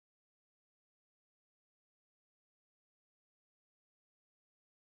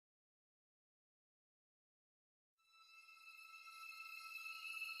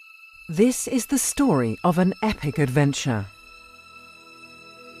This is the story of an epic adventure.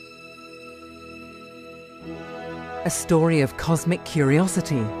 A story of cosmic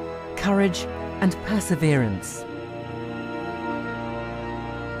curiosity, courage, and perseverance.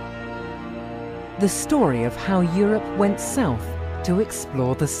 The story of how Europe went south to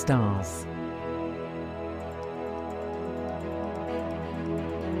explore the stars.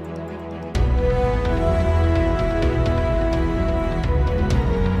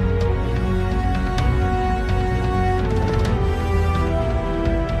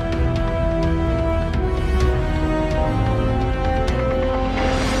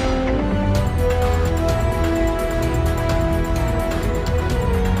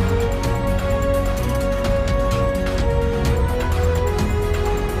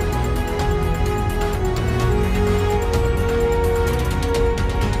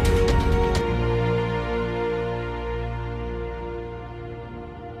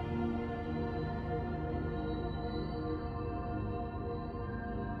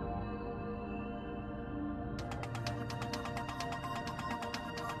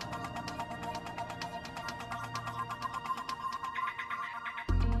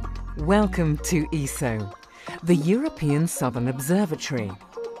 Welcome to ESO, the European Southern Observatory.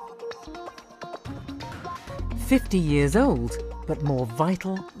 50 years old, but more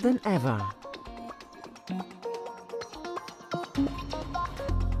vital than ever.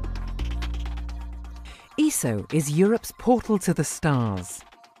 ESO is Europe's portal to the stars.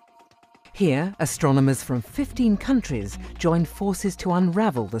 Here, astronomers from 15 countries join forces to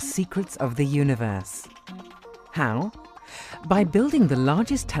unravel the secrets of the universe. How? By building the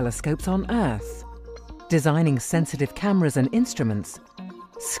largest telescopes on Earth, designing sensitive cameras and instruments,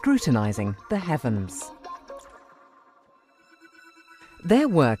 scrutinizing the heavens. Their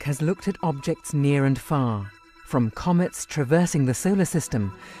work has looked at objects near and far, from comets traversing the solar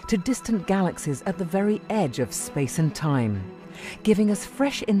system to distant galaxies at the very edge of space and time, giving us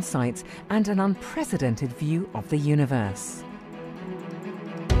fresh insights and an unprecedented view of the universe.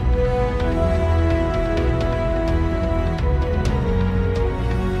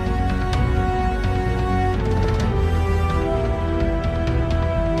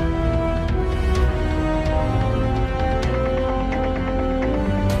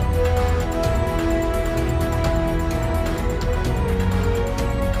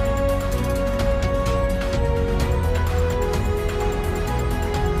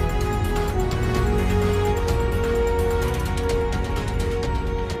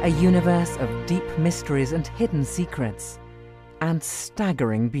 A universe of deep mysteries and hidden secrets, and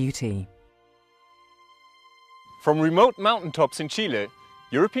staggering beauty. From remote mountaintops in Chile,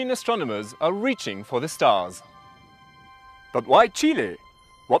 European astronomers are reaching for the stars. But why Chile?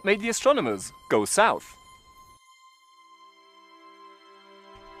 What made the astronomers go south?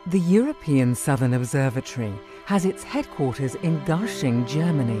 The European Southern Observatory has its headquarters in Garching,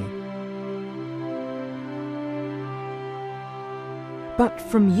 Germany. But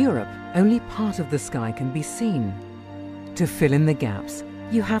from Europe, only part of the sky can be seen. To fill in the gaps,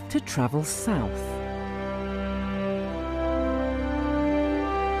 you have to travel south.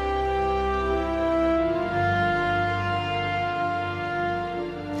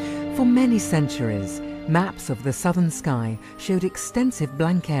 For many centuries, maps of the southern sky showed extensive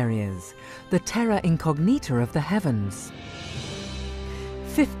blank areas, the terra incognita of the heavens.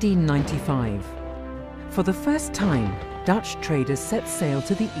 1595. For the first time, Dutch traders set sail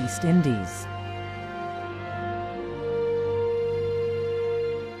to the East Indies.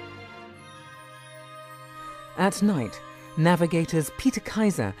 At night, navigators Peter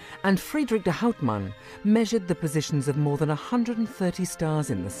Kaiser and Friedrich de Houtman measured the positions of more than 130 stars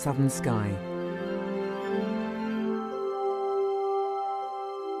in the southern sky.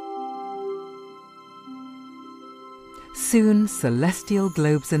 Soon, celestial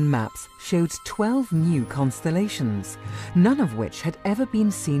globes and maps showed 12 new constellations, none of which had ever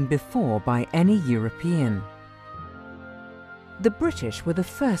been seen before by any European. The British were the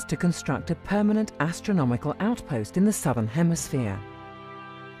first to construct a permanent astronomical outpost in the Southern Hemisphere.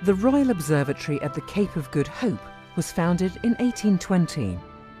 The Royal Observatory at the Cape of Good Hope was founded in 1820.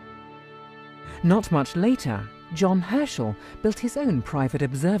 Not much later, John Herschel built his own private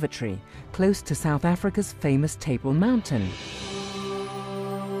observatory close to South Africa's famous Table Mountain.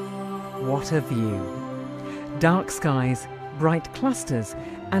 What a view! Dark skies, bright clusters,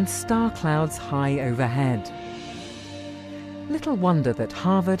 and star clouds high overhead. Little wonder that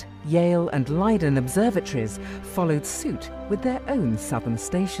Harvard, Yale, and Leiden observatories followed suit with their own southern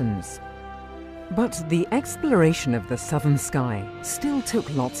stations. But the exploration of the southern sky still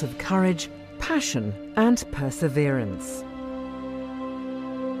took lots of courage, passion, and perseverance.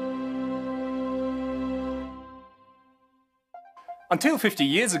 Until 50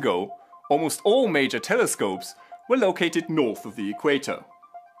 years ago, almost all major telescopes were located north of the equator.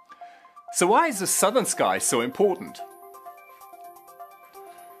 So why is the southern sky so important?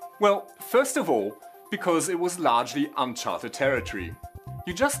 Well, first of all, because it was largely uncharted territory.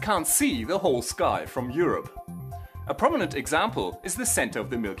 You just can't see the whole sky from Europe. A prominent example is the center of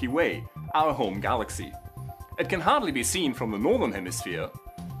the Milky Way, our home galaxy. It can hardly be seen from the northern hemisphere,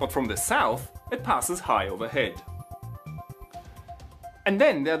 but from the south it passes high overhead. And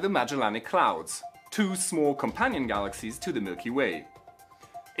then there are the Magellanic Clouds, two small companion galaxies to the Milky Way.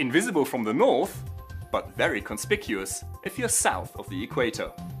 Invisible from the north, but very conspicuous if you're south of the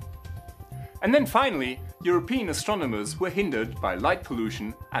equator. And then finally, European astronomers were hindered by light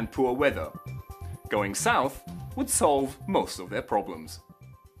pollution and poor weather. Going south would solve most of their problems.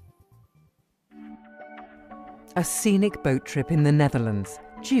 A scenic boat trip in the Netherlands,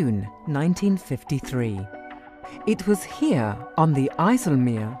 June 1953. It was here, on the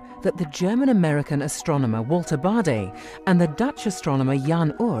IJsselmeer, that the German-American astronomer Walter Baade and the Dutch astronomer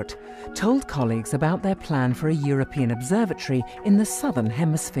Jan Oort told colleagues about their plan for a European observatory in the southern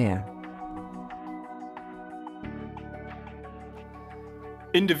hemisphere.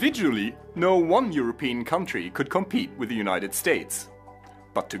 Individually, no one European country could compete with the United States.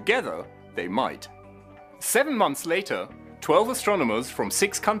 But together, they might. 7 months later, 12 astronomers from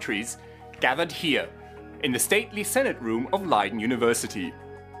 6 countries gathered here, in the stately Senate room of Leiden University.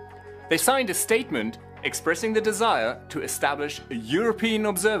 They signed a statement expressing the desire to establish a European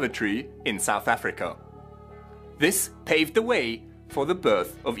observatory in South Africa. This paved the way for the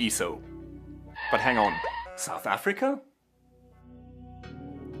birth of ESO. But hang on, South Africa?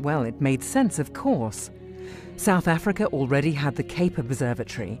 Well, it made sense, of course. South Africa already had the Cape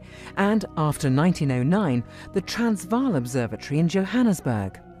Observatory and, after 1909, the Transvaal Observatory in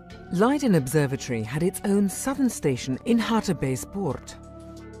Johannesburg. Leiden Observatory had its own southern station in Hartbeespoort.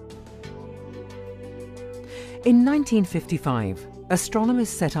 In 1955, astronomers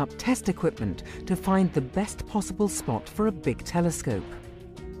set up test equipment to find the best possible spot for a big telescope.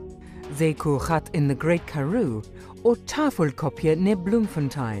 Zeekoegat in the Great Karoo or Tafelkopje near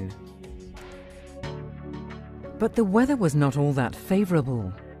Bloemfontein. But the weather was not all that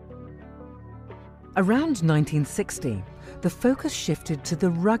favourable. Around 1960, the focus shifted to the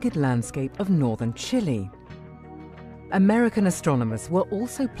rugged landscape of northern Chile. American astronomers were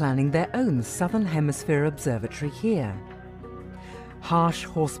also planning their own Southern Hemisphere observatory here. Harsh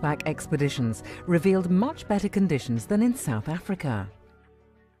horseback expeditions revealed much better conditions than in South Africa.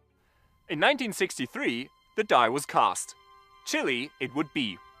 In 1963, the die was cast. Chile it would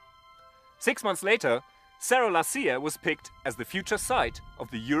be. 6 months later, Cerro La Silla was picked as the future site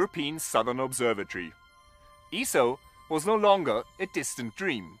of the European Southern Observatory. ESO was no longer a distant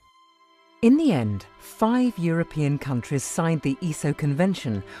dream. In the end, 5 European countries signed the ESO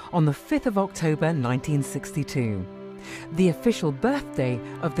Convention on the 5th of October 1962, the official birthday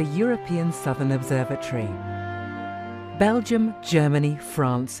of the European Southern Observatory. Belgium, Germany,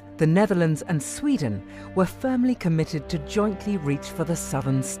 France, the Netherlands and Sweden were firmly committed to jointly reach for the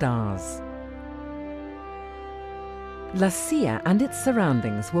southern stars. La Silla and its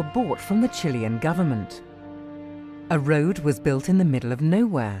surroundings were bought from the Chilean government. A road was built in the middle of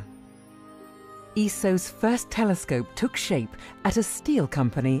nowhere. ESO's first telescope took shape at a steel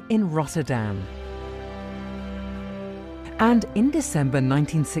company in Rotterdam. And in December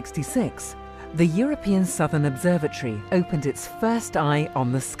 1966, the European Southern Observatory opened its first eye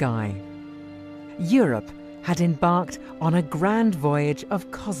on the sky. Europe had embarked on a grand voyage of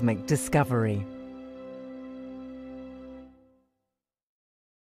cosmic discovery.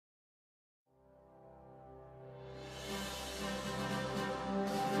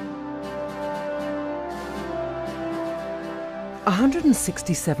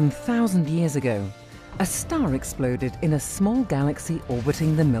 "167,000 years ago, a star exploded in a small galaxy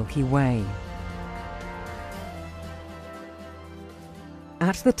orbiting the Milky Way.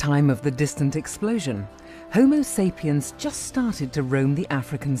 At the time of the distant explosion, Homo sapiens just started to roam the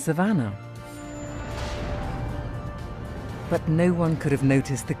African savanna. But no one could have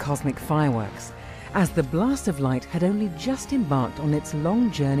noticed the cosmic fireworks, as the blast of light had only just embarked on its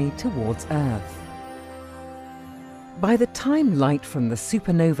long journey towards Earth. By the time light from the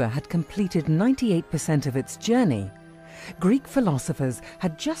supernova had completed 98% of its journey, Greek philosophers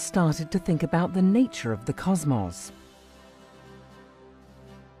had just started to think about the nature of the cosmos.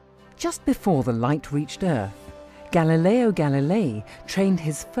 Just before the light reached Earth, Galileo Galilei trained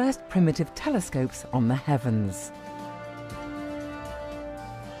his first primitive telescopes on the heavens.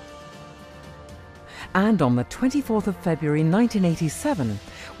 And on the 24th of February 1987,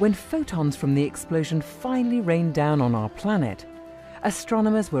 when photons from the explosion finally rained down on our planet,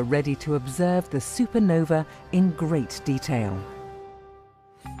 astronomers were ready to observe the supernova in great detail.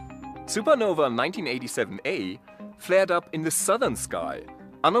 Supernova 1987A flared up in the southern sky,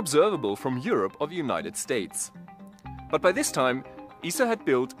 unobservable from Europe or the United States. But by this time, ESA had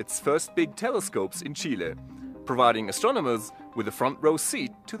built its first big telescopes in Chile, providing astronomers with a front row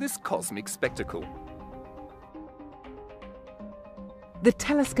seat to this cosmic spectacle. The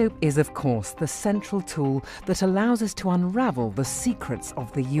telescope is, of course, the central tool that allows us to unravel the secrets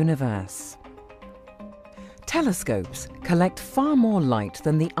of the universe. Telescopes collect far more light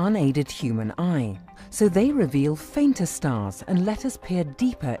than the unaided human eye, so they reveal fainter stars and let us peer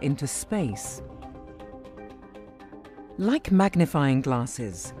deeper into space. Like magnifying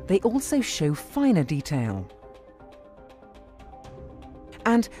glasses, they also show finer detail.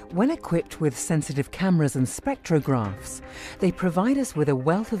 And when equipped with sensitive cameras and spectrographs, they provide us with a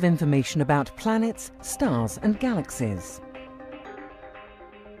wealth of information about planets, stars and galaxies.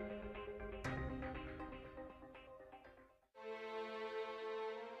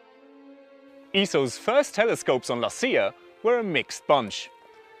 ESO's first telescopes on La Silla were a mixed bunch.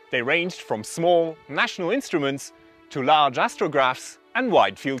 They ranged from small national instruments to large astrographs and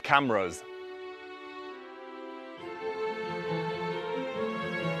wide-field cameras.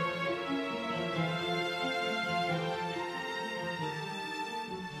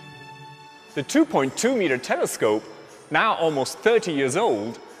 The 2.2-meter telescope, now almost 30 years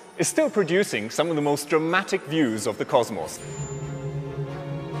old, is still producing some of the most dramatic views of the cosmos.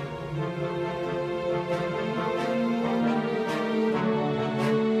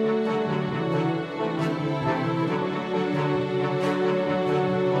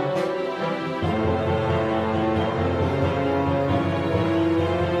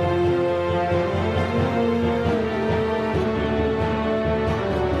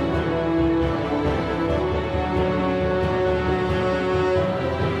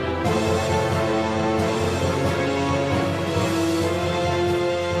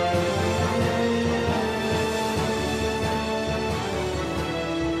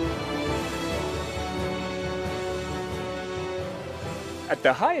 At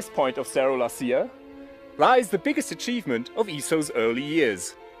the highest point of Cerro La Silla lies the biggest achievement of ESO's early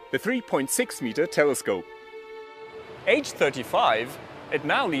years, the 3.6-meter telescope. Aged 35, it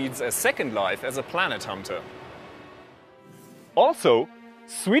now leads a second life as a planet hunter. Also,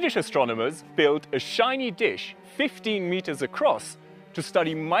 Swedish astronomers built a shiny dish 15 meters across to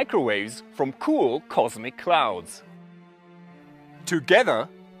study microwaves from cool cosmic clouds. Together,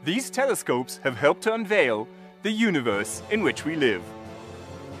 these telescopes have helped to unveil the universe in which we live.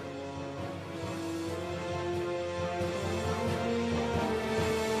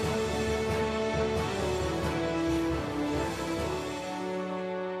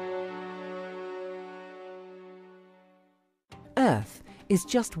 Earth is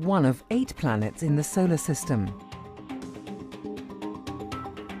just one of 8 planets in the solar system.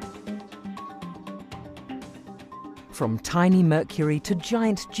 From tiny Mercury to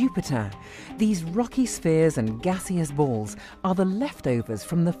giant Jupiter, these rocky spheres and gaseous balls are the leftovers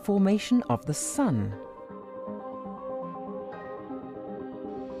from the formation of the Sun.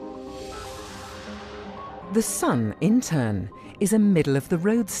 The Sun, in turn, is a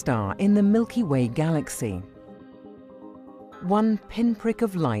middle-of-the-road star in the Milky Way galaxy. One pinprick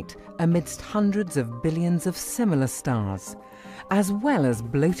of light amidst hundreds of billions of similar stars, as well as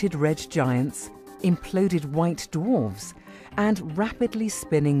bloated red giants, imploded white dwarfs, and rapidly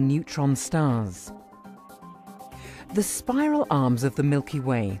spinning neutron stars. The spiral arms of the Milky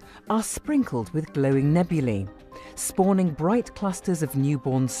Way are sprinkled with glowing nebulae, spawning bright clusters of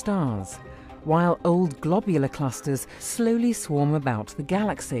newborn stars, while old globular clusters slowly swarm about the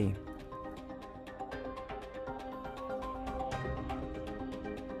galaxy.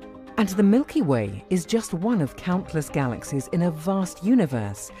 And the Milky Way is just one of countless galaxies in a vast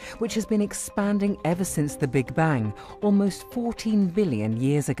universe, which has been expanding ever since the Big Bang, almost 14 billion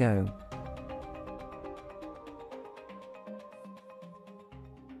years ago.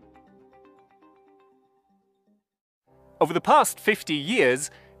 Over the past 50 years,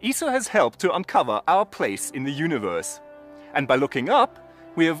 ESO has helped to uncover our place in the universe. And by looking up,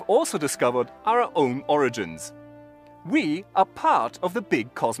 we have also discovered our own origins. We are part of the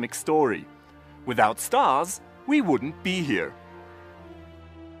big cosmic story. Without stars, we wouldn't be here.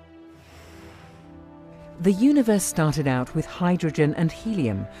 The universe started out with hydrogen and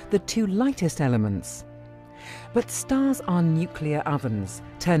helium, the 2 lightest elements. But stars are nuclear ovens,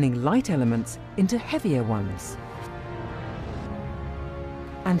 turning light elements into heavier ones.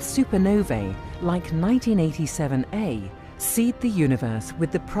 And supernovae, like 1987A, seed the universe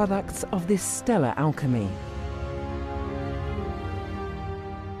with the products of this stellar alchemy.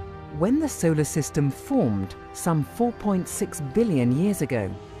 when the solar system formed some 4.6 billion years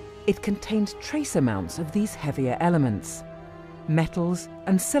ago, it contained trace amounts of these heavier elements, metals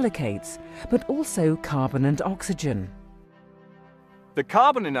and silicates, but also carbon and oxygen. The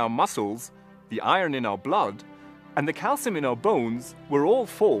carbon in our muscles, the iron in our blood, and the calcium in our bones were all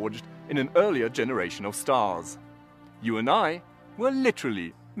forged in an earlier generation of stars. You and I were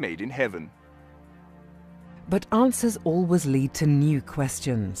literally made in heaven. But answers always lead to new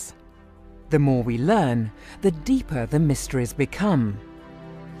questions. The more we learn, the deeper the mysteries become.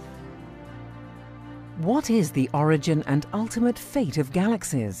 What is the origin and ultimate fate of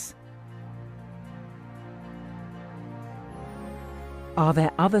galaxies? Are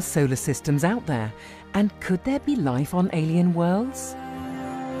there other solar systems out there, and could there be life on alien worlds?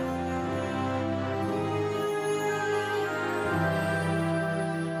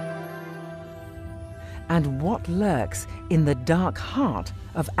 And what lurks in the dark heart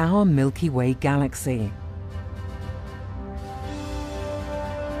of our Milky Way galaxy?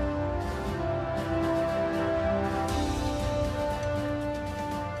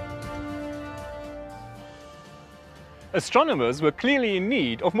 Astronomers were clearly in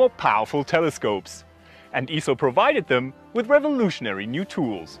need of more powerful telescopes, and ESO provided them with revolutionary new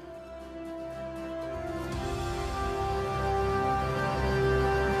tools.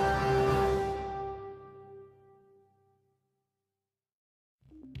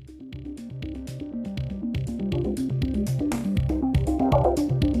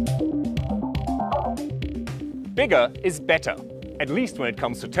 Bigger is better, at least when it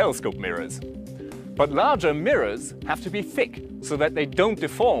comes to telescope mirrors. But larger mirrors have to be thick so that they don't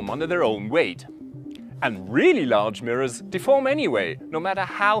deform under their own weight. And really large mirrors deform anyway, no matter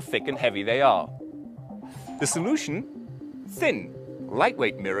how thick and heavy they are. The solution? Thin,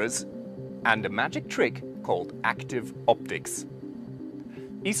 lightweight mirrors and a magic trick called active optics.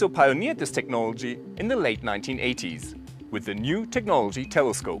 ESO pioneered this technology in the late 1980s with the New Technology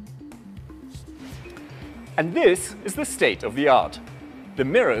Telescope. And this is the state of the art. The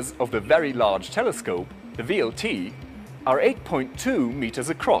mirrors of the Very Large Telescope, the VLT, are 8.2 meters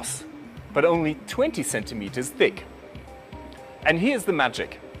across, but only 20 centimeters thick. And here's the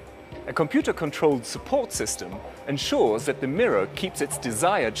magic. A computer-controlled support system ensures that the mirror keeps its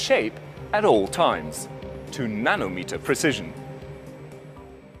desired shape at all times, to nanometer precision.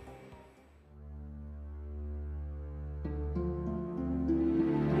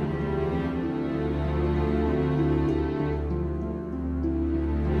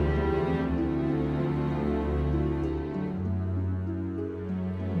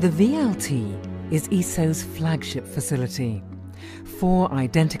 The VLT is ESO's flagship facility. 4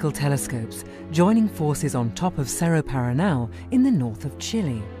 identical telescopes joining forces on top of Cerro Paranal in the north of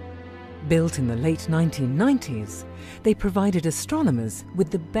Chile. Built in the late 1990s, they provided astronomers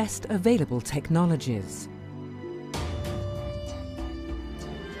with the best available technologies.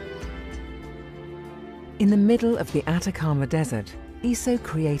 In the middle of the Atacama Desert, ESO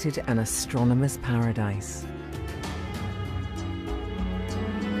created an astronomer's paradise.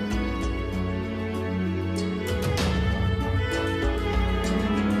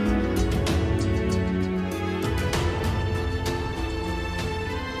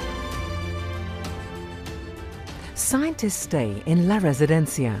 Scientists stay in La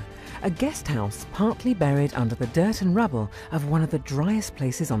Residencia, a guest house partly buried under the dirt and rubble of one of the driest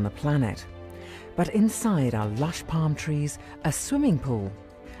places on the planet. But inside are lush palm trees, a swimming pool,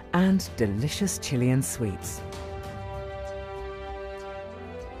 and delicious Chilean sweets.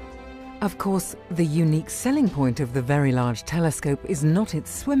 Of course, the unique selling point of the Very Large Telescope is not its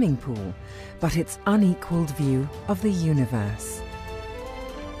swimming pool, but its unequaled view of the universe.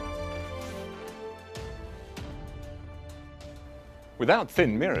 Without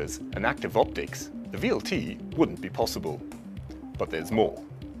thin mirrors and active optics, the VLT wouldn't be possible. But there's more.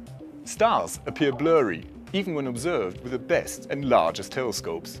 Stars appear blurry, even when observed with the best and largest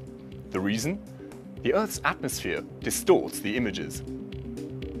telescopes. The reason? The Earth's atmosphere distorts the images.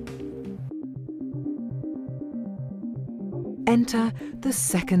 Enter the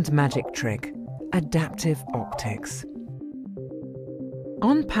second magic trick, adaptive optics.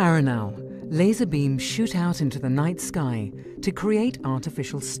 On Paranal, laser beams shoot out into the night sky to create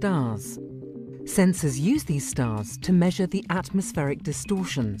artificial stars. Sensors use these stars to measure the atmospheric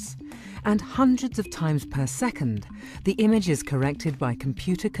distortions, and hundreds of times per second, the image is corrected by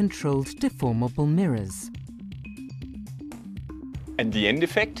computer-controlled deformable mirrors. And the end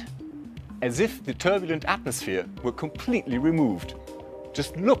effect? As if the turbulent atmosphere were completely removed.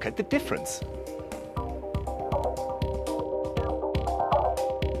 Just look at the difference.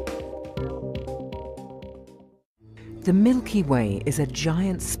 The Milky Way is a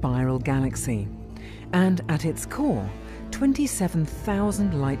giant spiral galaxy, and at its core,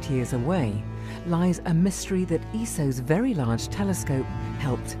 27,000 light-years away, lies a mystery that ESO's Very Large Telescope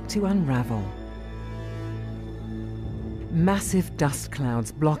helped to unravel. Massive dust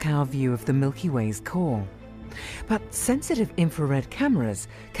clouds block our view of the Milky Way's core, but sensitive infrared cameras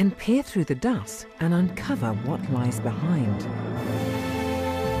can peer through the dust and uncover what lies behind.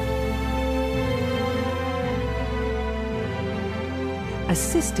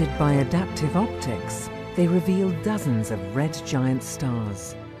 Assisted by adaptive optics, they reveal dozens of red giant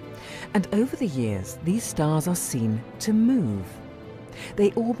stars. And over the years, these stars are seen to move.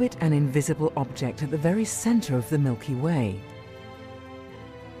 They orbit an invisible object at the very center of the Milky Way.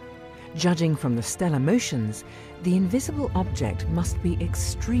 Judging from the stellar motions, the invisible object must be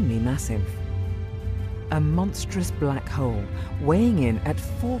extremely massive. A monstrous black hole weighing in at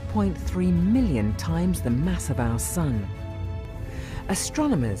 4.3 million times the mass of our Sun.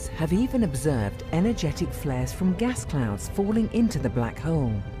 Astronomers have even observed energetic flares from gas clouds falling into the black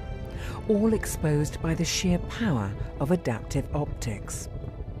hole, all exposed by the sheer power of adaptive optics.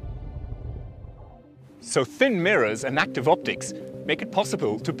 So thin mirrors and active optics make it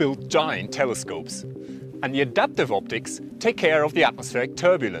possible to build giant telescopes. And the adaptive optics take care of the atmospheric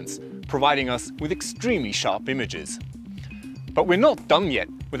turbulence, providing us with extremely sharp images. But we're not done yet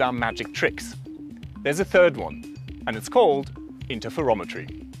with our magic tricks. There's a third one, and it's called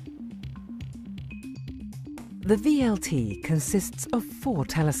interferometry. The VLT consists of 4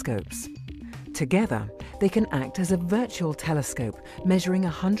 telescopes. Together, they can act as a virtual telescope measuring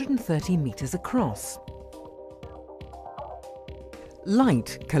 130 meters across.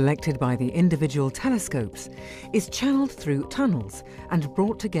 Light collected by the individual telescopes is channeled through tunnels and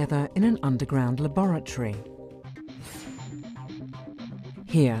brought together in an underground laboratory.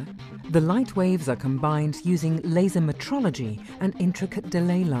 Here, the light waves are combined using laser metrology and intricate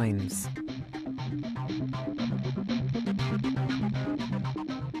delay lines.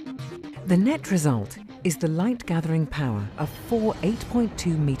 The net result is the light-gathering power of 4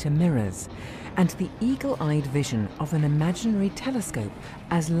 8.2-meter mirrors and the eagle-eyed vision of an imaginary telescope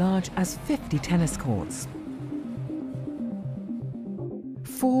as large as 50 tennis courts.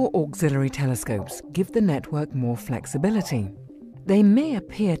 4 auxiliary telescopes give the network more flexibility. They may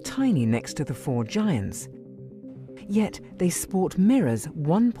appear tiny next to the 4 giants, yet they sport mirrors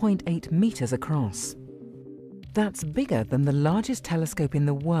 1.8 meters across. That's bigger than the largest telescope in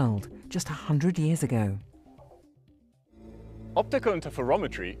the world just 100 years ago. Optical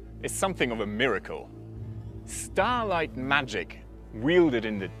interferometry is something of a miracle. Starlight magic wielded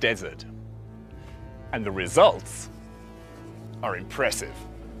in the desert. And the results are impressive.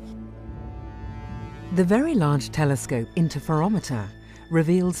 The Very Large Telescope interferometer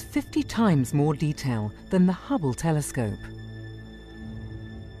reveals 50 times more detail than the Hubble telescope.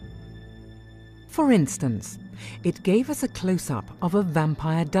 For instance, it gave us a close-up of a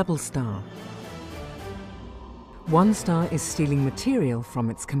vampire double star. One star is stealing material from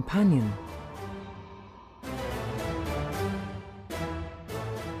its companion.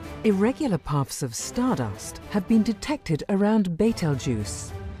 Irregular puffs of stardust have been detected around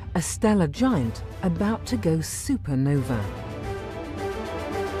Betelgeuse, a stellar giant about to go supernova.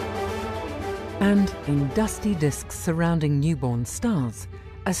 And in dusty disks surrounding newborn stars,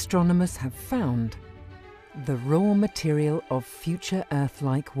 astronomers have found the raw material of future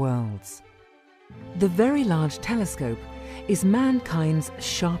Earth-like worlds. The Very Large Telescope is mankind's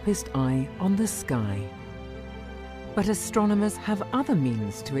sharpest eye on the sky. But astronomers have other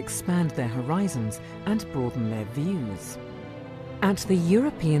means to expand their horizons and broaden their views. At the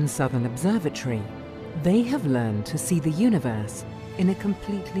European Southern Observatory, they have learned to see the universe in a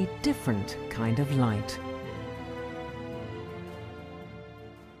completely different kind of light.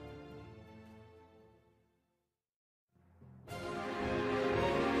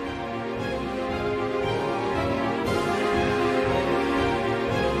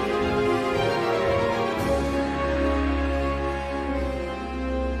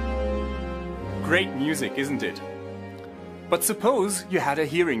 Great music, isn't it? But suppose you had a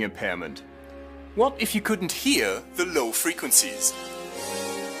hearing impairment. What if you couldn't hear the low frequencies?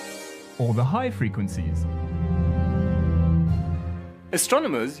 Or the high frequencies?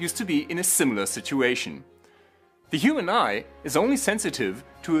 Astronomers used to be in a similar situation. The human eye is only sensitive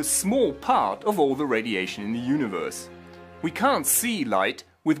to a small part of all the radiation in the universe. We can't see light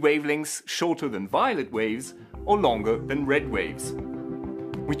with wavelengths shorter than violet waves or longer than red waves.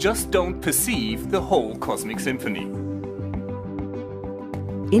 We just don't perceive the whole cosmic symphony.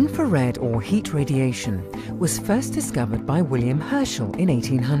 Infrared or heat radiation was first discovered by William Herschel in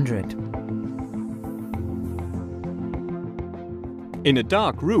 1800. In a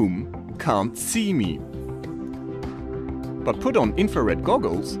dark room, can't see me. But put on infrared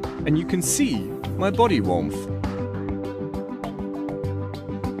goggles and you can see my body warmth.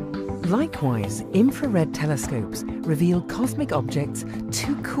 Likewise, infrared telescopes reveal cosmic objects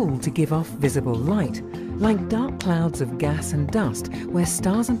too cool to give off visible light, like dark clouds of gas and dust where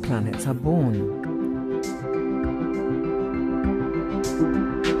stars and planets are born.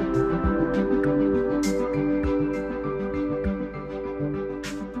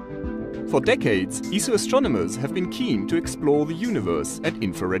 For decades, ESO astronomers have been keen to explore the universe at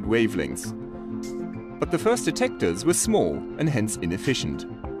infrared wavelengths. But the first detectors were small and hence inefficient.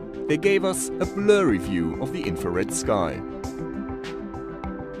 They gave us a blurry view of the infrared sky.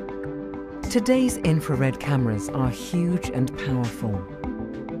 Today's infrared cameras are huge and powerful.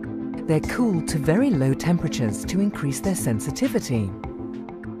 They're cooled to very low temperatures to increase their sensitivity.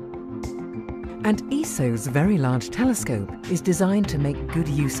 And ESO's Very Large Telescope is designed to make good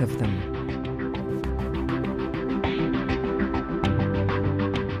use of them.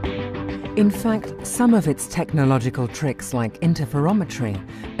 In fact, some of its technological tricks like interferometry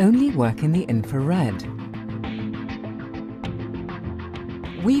only work in the infrared.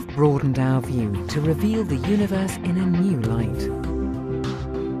 We've broadened our view to reveal the universe in a new light.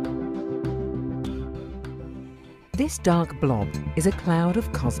 This dark blob is a cloud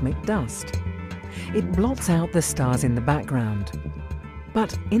of cosmic dust. It blots out the stars in the background.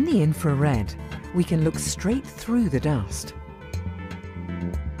 But in the infrared, we can look straight through the dust.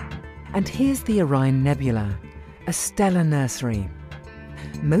 And here's the Orion Nebula, a stellar nursery.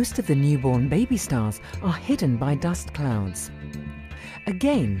 Most of the newborn baby stars are hidden by dust clouds.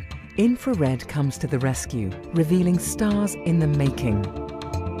 Again, infrared comes to the rescue, revealing stars in the making.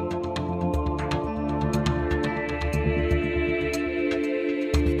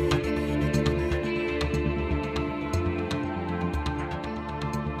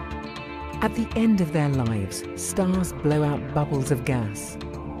 At the end of their lives, stars blow out bubbles of gas,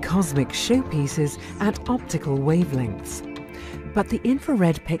 cosmic showpieces at optical wavelengths. But the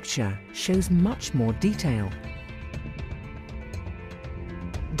infrared picture shows much more detail.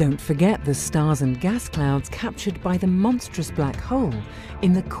 Don't forget the stars and gas clouds captured by the monstrous black hole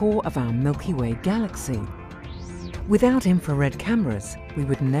in the core of our Milky Way galaxy. Without infrared cameras, we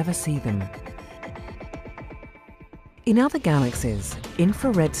would never see them. In other galaxies,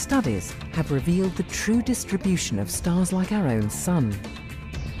 infrared studies have revealed the true distribution of stars like our own Sun.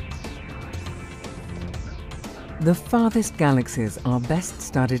 The farthest galaxies are best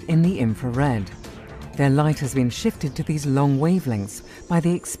studied in the infrared. Their light has been shifted to these long wavelengths by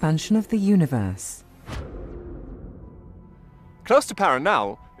the expansion of the universe. Close to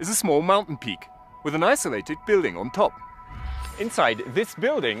Paranal is a small mountain peak with an isolated building on top. Inside this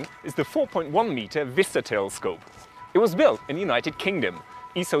building is the 4.1-meter Vista telescope. It was built in the United Kingdom,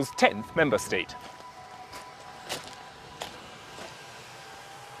 ESO's 10th member state.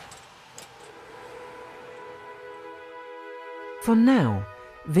 For now,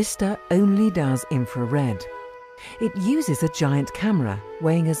 Vista only does infrared. It uses a giant camera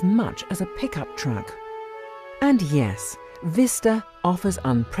weighing as much as a pickup truck. And yes, Vista offers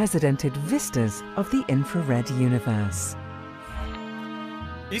unprecedented vistas of the infrared universe.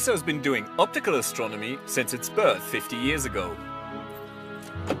 ESO's been doing optical astronomy since its birth 50 years ago.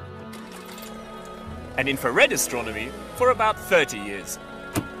 And infrared astronomy for about 30 years.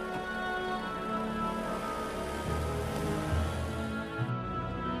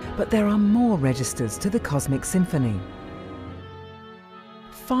 But there are more registers to the cosmic symphony.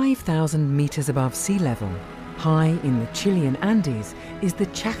 5,000 meters above sea level, high in the Chilean Andes, is the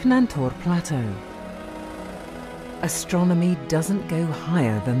Chajnantor Plateau. Astronomy doesn't go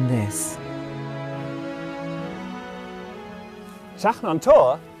higher than this.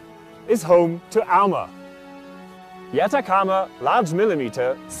 Chajnantor is home to ALMA, the Atacama Large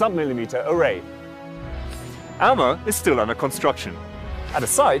Millimeter Submillimeter Array. ALMA is still under construction, at a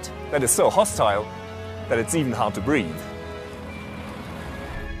site that is so hostile that it's even hard to breathe.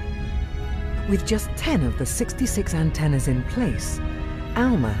 With just 10 of the 66 antennas in place,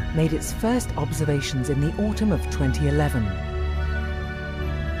 ALMA made its first observations in the autumn of 2011.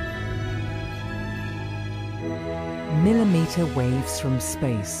 Millimeter waves from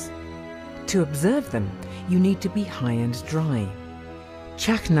space. To observe them, you need to be high and dry.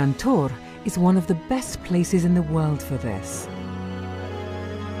 Chajnantor is one of the best places in the world for this.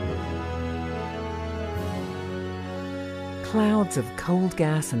 Clouds of cold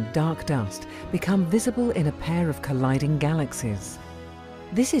gas and dark dust become visible in a pair of colliding galaxies.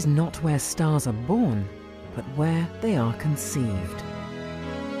 This is not where stars are born, but where they are conceived.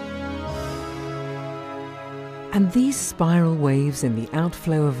 And these spiral waves in the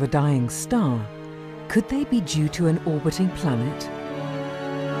outflow of a dying star, could they be due to an orbiting planet?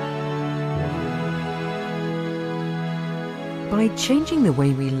 By changing the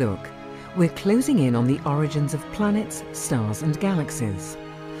way we look, we're closing in on the origins of planets, stars and galaxies,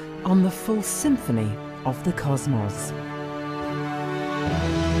 on the full symphony of the cosmos.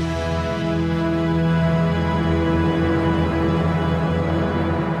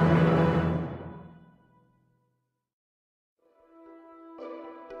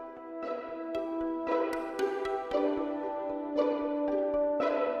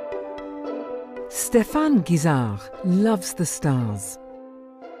 Stéphane Guizard loves the stars.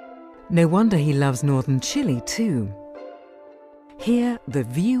 No wonder he loves northern Chile too. Here, the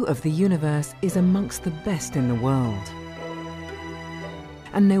view of the universe is amongst the best in the world.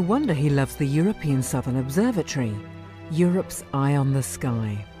 And no wonder he loves the European Southern Observatory, Europe's eye on the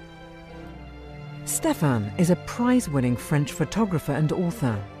sky. Stéphane is a prize-winning French photographer and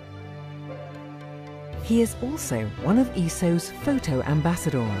author. He is also one of ESO's photo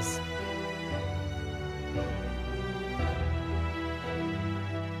ambassadors.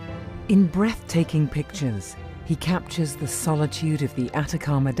 In breathtaking pictures, he captures the solitude of the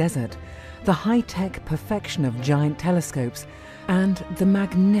Atacama Desert, the high-tech perfection of giant telescopes, and the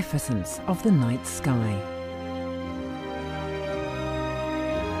magnificence of the night sky.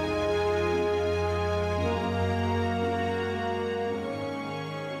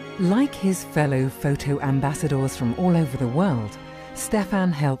 Like his fellow photo ambassadors from all over the world,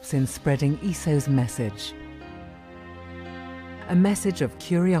 Stéphane helps in spreading ESO's message. A message of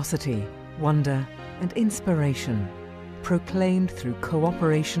curiosity, wonder and inspiration, proclaimed through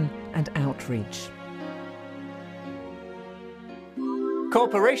cooperation and outreach.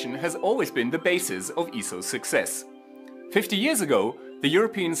 Cooperation has always been the basis of ESO's success. 50 years ago, the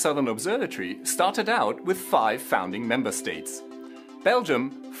European Southern Observatory started out with 5 founding member states: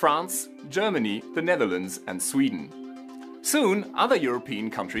 Belgium, France, Germany, the Netherlands and Sweden. Soon, other European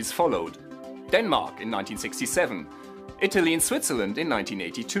countries followed. Denmark in 1967, Italy and Switzerland in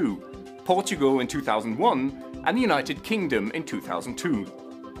 1982, Portugal in 2001 and the United Kingdom in 2002.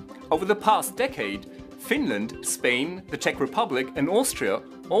 Over the past decade, Finland, Spain, the Czech Republic and Austria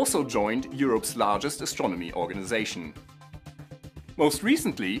also joined Europe's largest astronomy organization. Most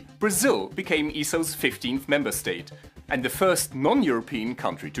recently, Brazil became ESO's 15th member state and the first non-European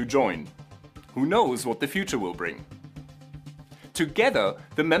country to join. Who knows what the future will bring? Together,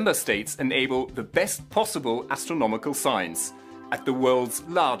 the member states enable the best possible astronomical science at the world's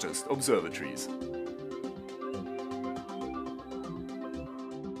largest observatories.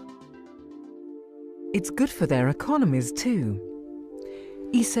 It's good for their economies too.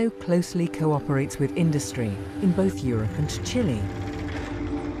 ESO closely cooperates with industry in both Europe and Chile.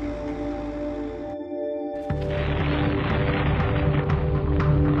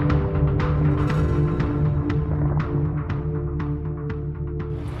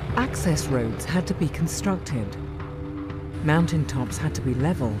 Access roads had to be constructed. Mountaintops had to be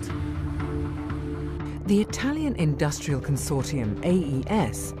leveled. The Italian industrial consortium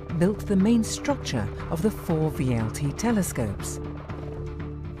AES built the main structure of the 4 VLT telescopes.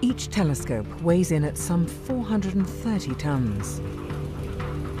 Each telescope weighs in at some 430 tons.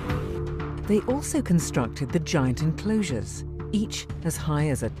 They also constructed the giant enclosures, each as high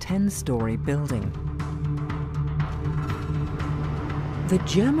as a 10-story building. The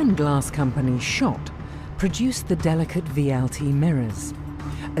German glass company Schott produced the delicate VLT mirrors,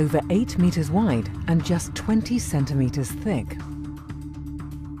 over 8 meters wide and just 20 centimeters thick.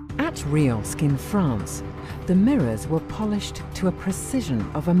 At Riosque in France, the mirrors were polished to a precision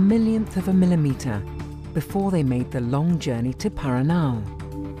of a millionth of a millimeter before they made the long journey to Paranal.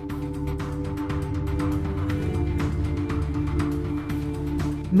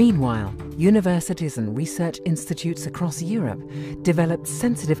 Meanwhile, universities and research institutes across Europe developed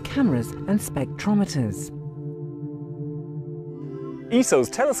sensitive cameras and spectrometers. ESO's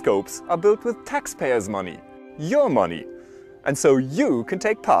telescopes are built with taxpayers' money, your money, and so you can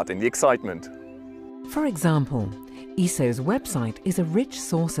take part in the excitement. For example, ESO's website is a rich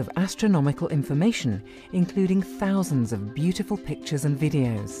source of astronomical information, including thousands of beautiful pictures and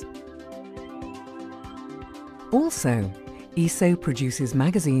videos. Also, ESO produces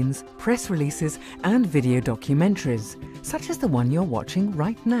magazines, press releases and video documentaries, such as the one you're watching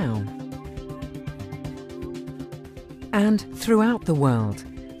right now. And throughout the world,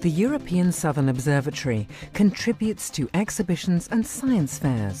 the European Southern Observatory contributes to exhibitions and science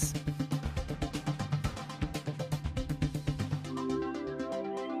fairs.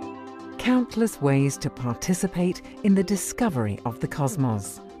 Countless ways to participate in the discovery of the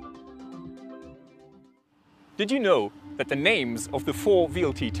cosmos. Did you know that the names of the 4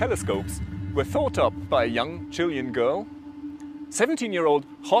 VLT telescopes were thought up by a young Chilean girl? 17-year-old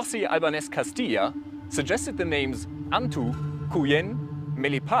Jorge Albanés Castilla suggested the names Antu, Cuyen,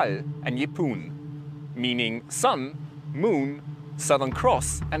 Melipal and Yepun, meaning Sun, Moon, Southern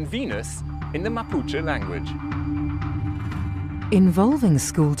Cross and Venus in the Mapuche language. Involving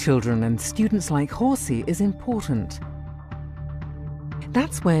school children and students like Jorge is important.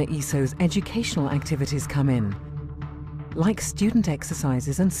 That's where ESO's educational activities come in, like student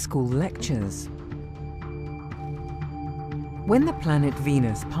exercises and school lectures. When the planet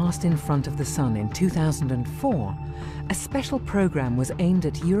Venus passed in front of the Sun in 2004, a special program was aimed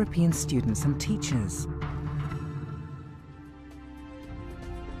at European students and teachers.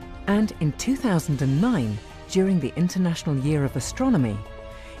 And in 2009, during the International Year of Astronomy,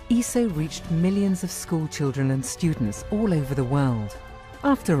 ESO reached millions of school children and students all over the world.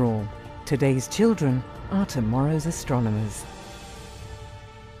 After all, today's children are tomorrow's astronomers.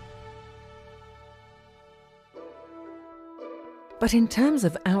 But in terms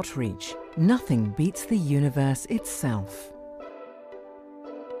of outreach, nothing beats the universe itself.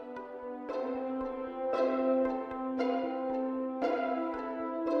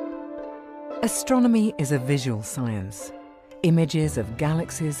 Astronomy is a visual science. Images of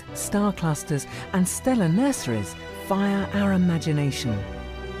galaxies, star clusters, and stellar nurseries fire our imagination.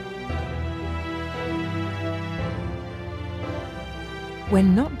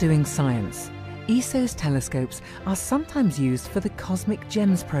 When not doing science, ESO's telescopes are sometimes used for the Cosmic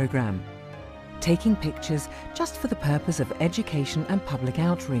Gems program, taking pictures just for the purpose of education and public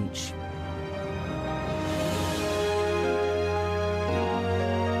outreach.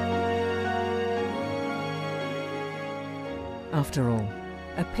 After all,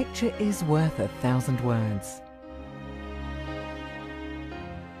 a picture is worth 1,000 words.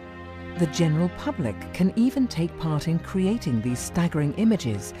 The general public can even take part in creating these staggering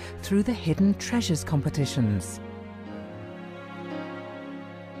images through the Hidden Treasures competitions.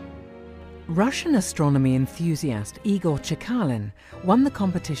 Russian astronomy enthusiast Igor Chekalin won the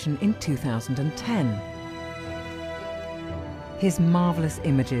competition in 2010. His marvelous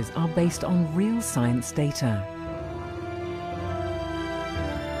images are based on real science data.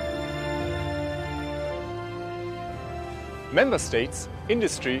 Member states,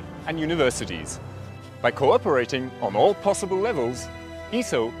 industry and universities. By cooperating on all possible levels,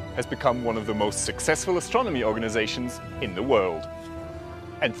 ESO has become one of the most successful astronomy organizations in the world.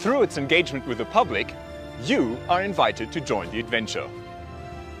 And through its engagement with the public, you are invited to join the adventure.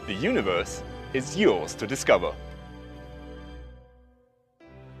 The universe is yours to discover.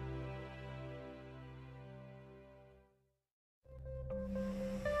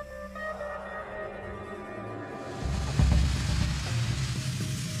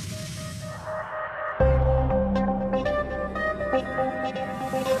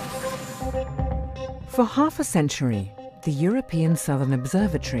 For half a century, the European Southern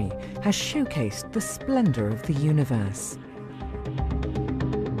Observatory has showcased the splendor of the universe.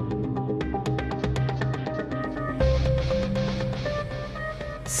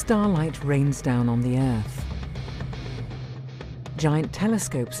 Starlight rains down on the Earth. Giant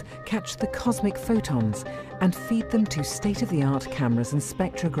telescopes catch the cosmic photons and feed them to state-of-the-art cameras and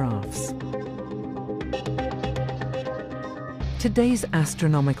spectrographs. Today's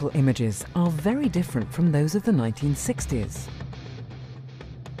astronomical images are very different from those of the 1960s.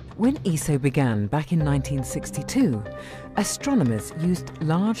 When ESO began back in 1962, astronomers used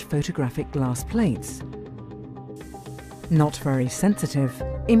large photographic glass plates. Not very sensitive,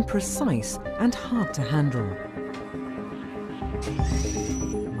 imprecise, and hard to handle.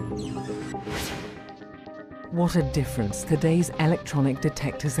 What a difference today's electronic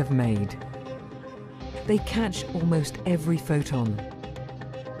detectors have made. They catch almost every photon.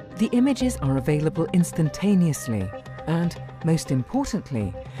 The images are available instantaneously, and, most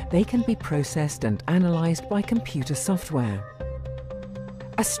importantly, they can be processed and analysed by computer software.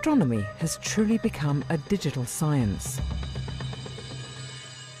 Astronomy has truly become a digital science.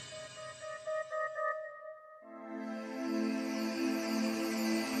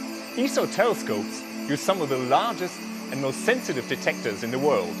 ESO telescopes use some of the largest and most sensitive detectors in the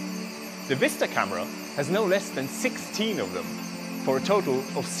world. The Vista camera has no less than 16 of them, for a total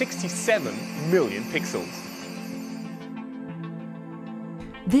of 67 million pixels.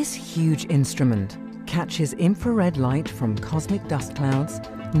 This huge instrument catches infrared light from cosmic dust clouds,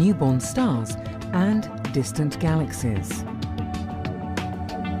 newborn stars, and distant galaxies.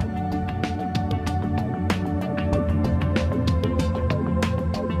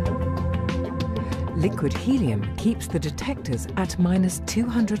 Liquid helium keeps the detectors at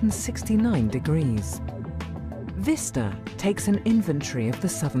 -269 degrees. Vista takes an inventory of the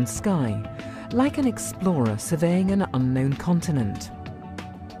southern sky, like an explorer surveying an unknown continent.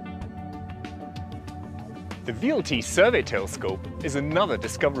 The VLT Survey Telescope is another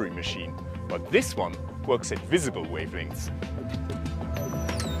discovery machine, but this one works at visible wavelengths.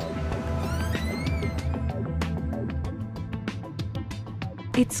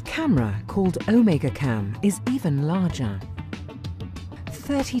 Its camera, called OmegaCam, is even larger.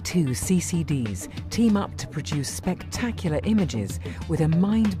 32 CCDs team up to produce spectacular images with a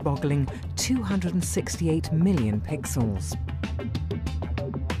mind-boggling 268 million pixels.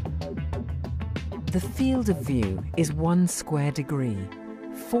 The field of view is 1 square degree,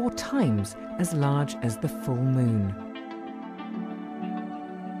 4 times as large as the full moon.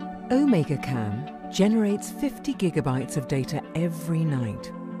 OmegaCam generates 50 gigabytes of data every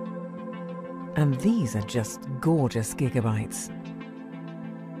night. And these are just gorgeous gigabytes.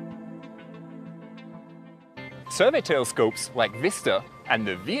 Survey telescopes like Vista and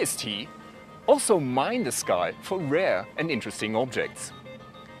the VST also mine the sky for rare and interesting objects.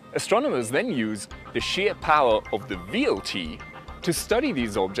 Astronomers then use the sheer power of the VLT to study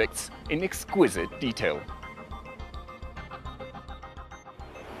these objects in exquisite detail.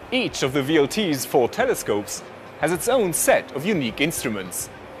 Each of the VLT's 4 telescopes has its own set of unique instruments,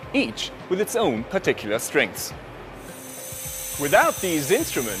 each with its own particular strengths. Without these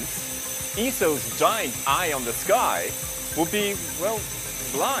instruments, ESO's giant eye on the sky would be, well,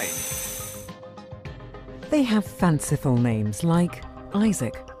 blind. They have fanciful names like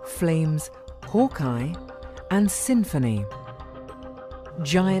Isaac, Flames, Hawkeye, and Symphony.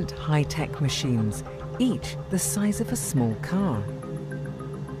 Giant high-tech machines, each the size of a small car.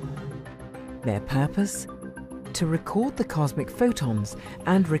 Their purpose? To record the cosmic photons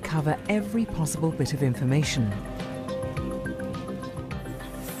and recover every possible bit of information.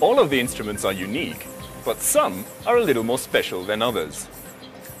 All of the instruments are unique, but some are a little more special than others.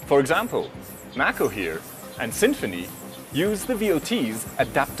 For example, Macohere and Symphony use the VLT's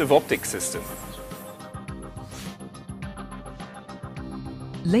adaptive optics system.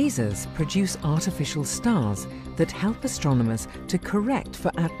 Lasers produce artificial stars that help astronomers to correct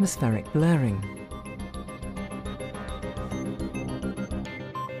for atmospheric blurring.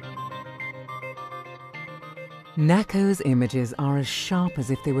 NACO's images are as sharp as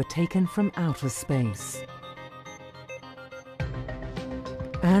if they were taken from outer space.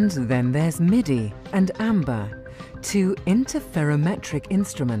 And then there's MIDI and AMBER, 2 interferometric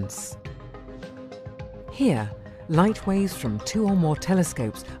instruments. Here, light waves from 2 or more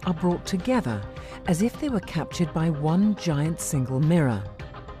telescopes are brought together as if they were captured by one giant single mirror.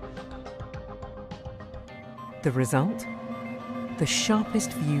 The result? The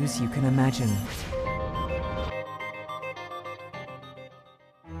sharpest views you can imagine.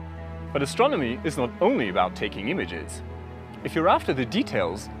 But astronomy is not only about taking images. If you're after the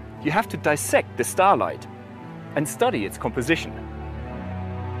details, you have to dissect the starlight and study its composition.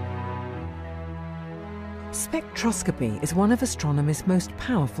 Spectroscopy is one of astronomy's most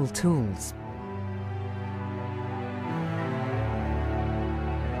powerful tools.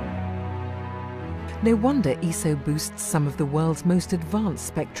 No wonder ESO boasts some of the world's most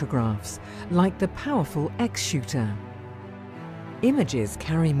advanced spectrographs, like the powerful X-Shooter. Images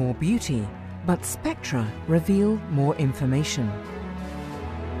carry more beauty, but spectra reveal more information.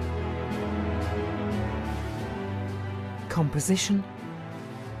 Composition,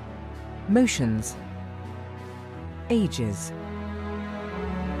 motions, ages.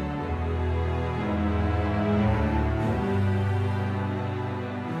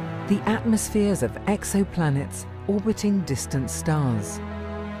 The atmospheres of exoplanets orbiting distant stars.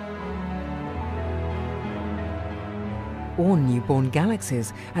 Or newborn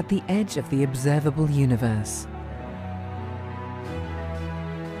galaxies at the edge of the observable universe.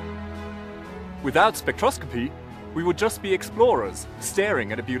 Without spectroscopy, we would just be explorers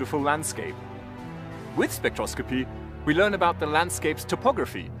staring at a beautiful landscape. With spectroscopy, we learn about the landscape's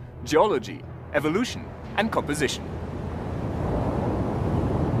topography, geology, evolution, and composition.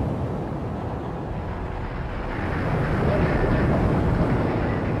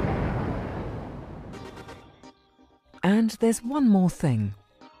 And there's one more thing.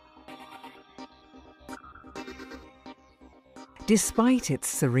 Despite its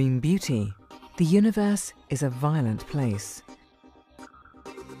serene beauty, the universe is a violent place.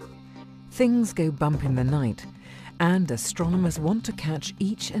 Things go bump in the night, and astronomers want to catch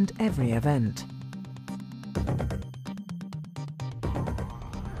each and every event.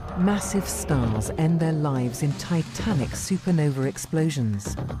 Massive stars end their lives in titanic supernova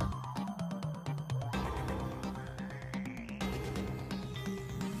explosions.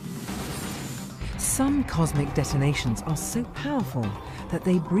 Some cosmic detonations are so powerful that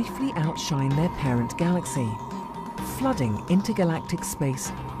they briefly outshine their parent galaxy, flooding intergalactic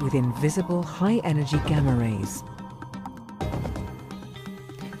space with invisible high-energy gamma rays.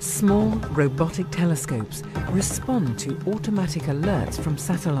 Small robotic telescopes respond to automatic alerts from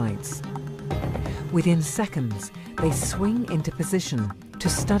satellites. Within seconds, they swing into position to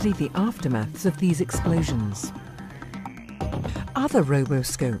study the aftermaths of these explosions. Other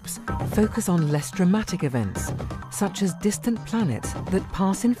roboscopes focus on less dramatic events, such as distant planets that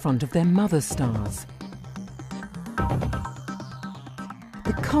pass in front of their mother stars.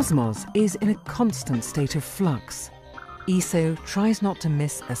 The cosmos is in a constant state of flux. ESO tries not to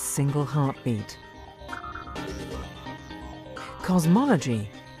miss a single heartbeat. Cosmology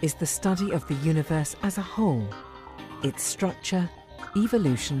is the study of the universe as a whole, its structure,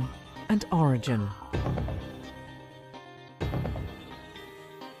 evolution, and origin.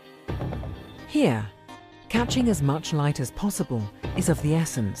 Here, catching as much light as possible is of the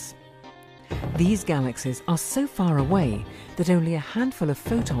essence. These galaxies are so far away that only a handful of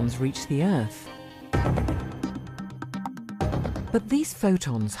photons reach the Earth. But these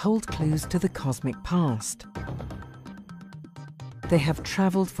photons hold clues to the cosmic past. They have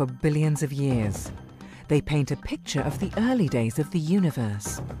travelled for billions of years. They paint a picture of the early days of the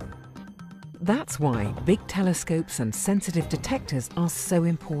universe. That's why big telescopes and sensitive detectors are so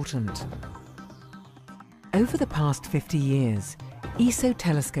important. Over the past 50 years, ESO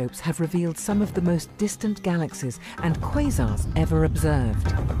telescopes have revealed some of the most distant galaxies and quasars ever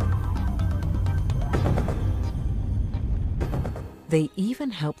observed. They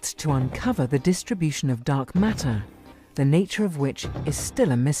even helped to uncover the distribution of dark matter, the nature of which is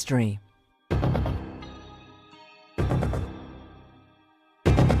still a mystery.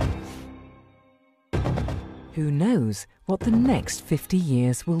 Who knows what the next 50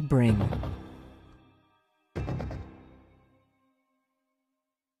 years will bring?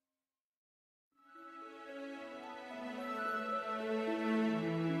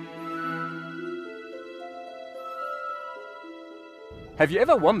 Have you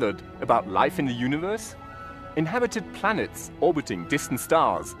ever wondered about life in the universe? Inhabited planets orbiting distant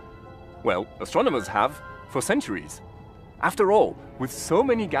stars? Well, astronomers have for centuries. After all, with so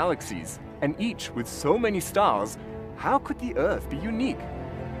many galaxies and each with so many stars, how could the Earth be unique?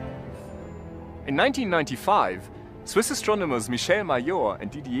 In 1995, Swiss astronomers Michel Mayor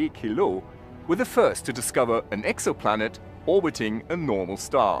and Didier Queloz were the first to discover an exoplanet orbiting a normal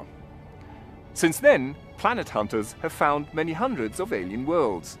star. Since then, planet hunters have found many hundreds of alien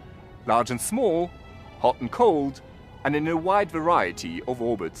worlds, large and small, hot and cold, and in a wide variety of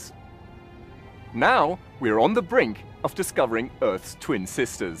orbits. Now, we're on the brink of discovering Earth's twin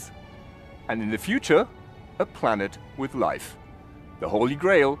sisters. And in the future, a planet with life. The holy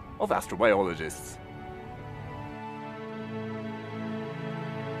grail of astrobiologists.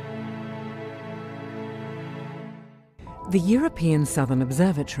 The European Southern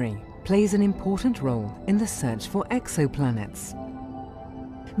Observatory plays an important role in the search for exoplanets.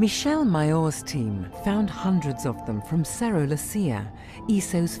 Michel Mayor's team found hundreds of them from Cerro Lucia,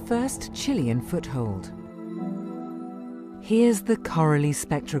 ESO's first Chilean foothold. Here's the Corelli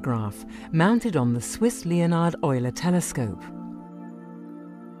spectrograph, mounted on the Swiss Leonhard Euler telescope.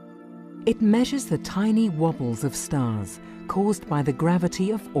 It measures the tiny wobbles of stars caused by the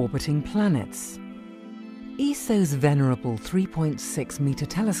gravity of orbiting planets. ESO's venerable 3.6-meter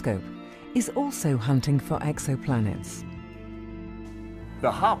telescope is also hunting for exoplanets.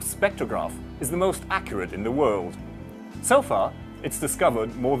 The HARP spectrograph is the most accurate in the world. So far, it's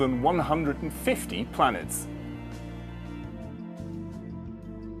discovered more than 150 planets.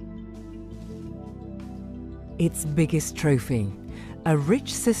 Its biggest trophy, a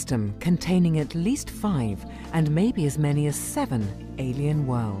rich system containing at least 5 and maybe as many as 7 alien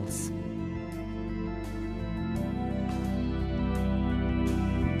worlds.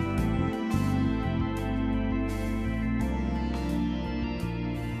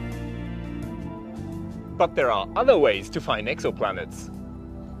 But there are other ways to find exoplanets.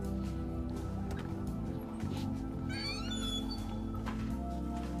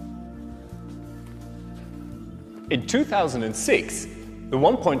 In 2006, the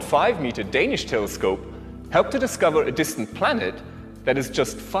 1.5-meter Danish telescope helped to discover a distant planet that is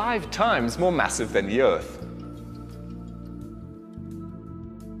just 5 times more massive than the Earth.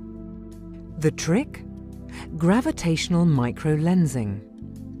 The trick? Gravitational microlensing.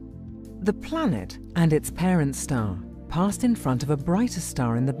 The planet and its parent star passed in front of a brighter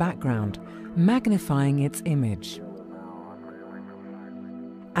star in the background, magnifying its image.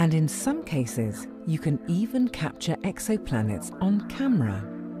 And in some cases, you can even capture exoplanets on camera.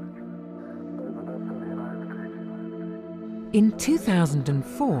 In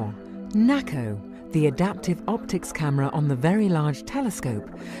 2004, NACO, the adaptive optics camera on the Very Large Telescope,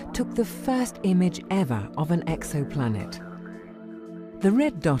 took the first image ever of an exoplanet. The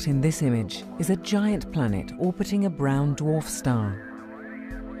red dot in this image is a giant planet orbiting a brown dwarf star.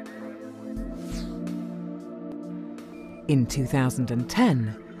 In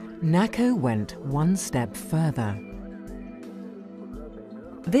 2010, NACO went one step further.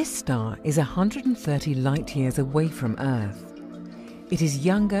 This star is 130 light-years away from Earth. It is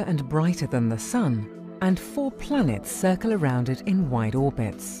younger and brighter than the Sun, and 4 planets circle around it in wide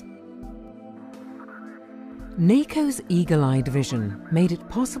orbits. NACO's eagle-eyed vision made it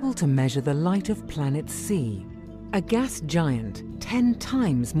possible to measure the light of planet C, a gas giant 10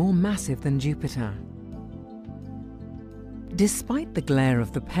 times more massive than Jupiter. Despite the glare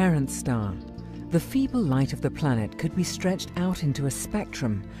of the parent star, the feeble light of the planet could be stretched out into a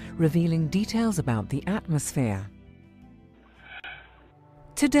spectrum, revealing details about the atmosphere.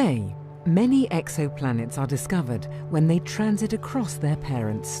 Today, many exoplanets are discovered when they transit across their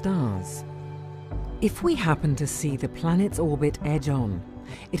parent stars. If we happen to see the planet's orbit edge on,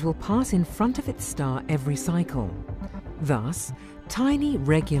 it will pass in front of its star every cycle. Thus, tiny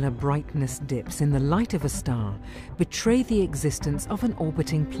regular brightness dips in the light of a star betray the existence of an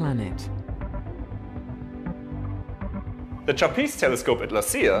orbiting planet. The TRAPPIST telescope at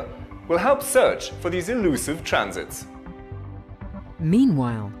LaSIA will help search for these elusive transits.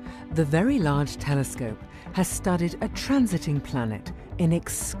 Meanwhile, the Very Large Telescope has studied a transiting planet in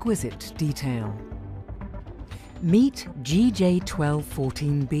exquisite detail. Meet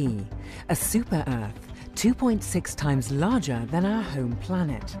GJ1214b, a super-Earth 2.6 times larger than our home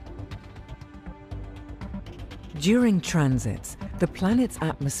planet. During transits, the planet's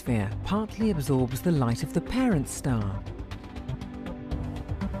atmosphere partly absorbs the light of the parent star.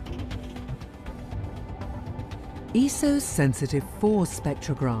 ESO's sensitive FORS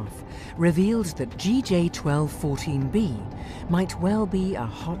spectrograph revealed that GJ1214b might well be a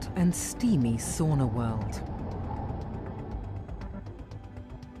hot and steamy sauna world.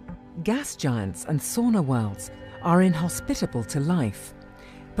 Gas giants and sauna worlds are inhospitable to life,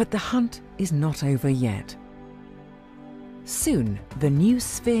 but the hunt is not over yet. Soon, the new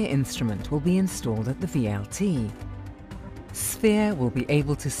SPHERE instrument will be installed at the VLT. SPHERE will be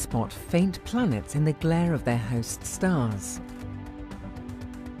able to spot faint planets in the glare of their host stars.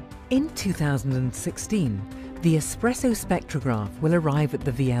 In 2016, the ESPRESSO spectrograph will arrive at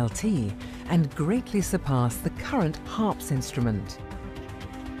the VLT and greatly surpass the current HARPS instrument.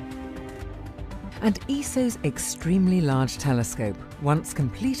 And ESO's extremely large telescope, once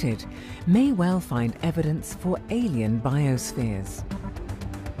completed, may well find evidence for alien biospheres.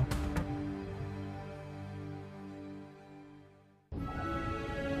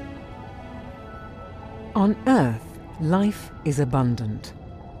 On Earth, life is abundant.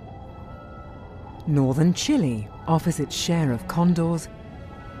 Northern Chile offers its share of condors,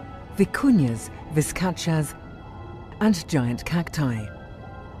 vicuñas, vizcachas, and giant cacti.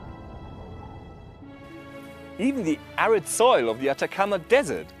 Even the arid soil of the Atacama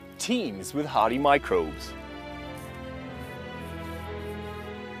Desert teems with hardy microbes.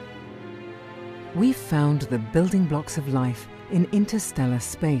 We've found the building blocks of life in interstellar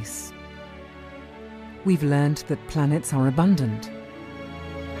space. We've learned that planets are abundant.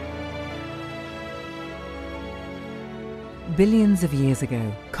 Billions of years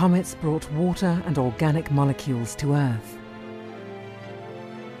ago, comets brought water and organic molecules to Earth.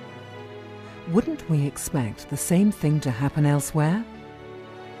 Wouldn't we expect the same thing to happen elsewhere?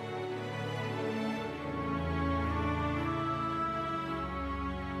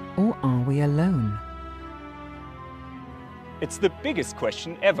 Or are we alone? It's the biggest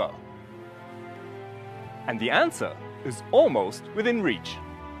question ever. And the answer is almost within reach.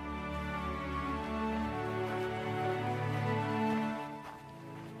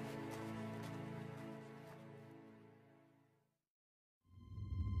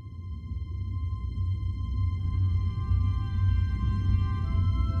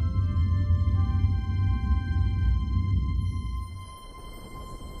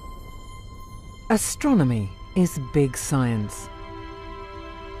 Astronomy is big science.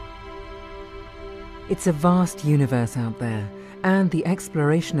 It's a vast universe out there, and the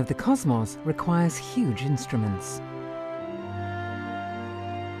exploration of the cosmos requires huge instruments.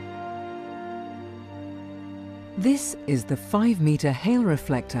 This is the 5-meter Hale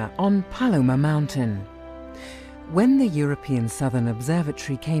reflector on Paloma Mountain. When the European Southern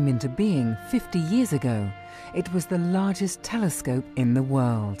Observatory came into being 50 years ago, it was the largest telescope in the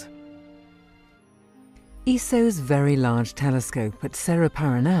world. ESO's Very Large Telescope at Cerro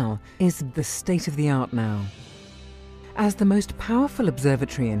Paranal is the state of the art now. As the most powerful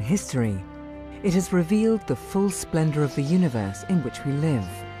observatory in history, it has revealed the full splendor of the universe in which we live.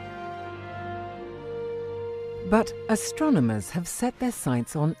 But astronomers have set their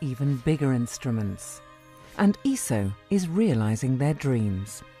sights on even bigger instruments, and ESO is realizing their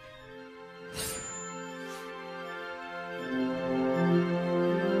dreams.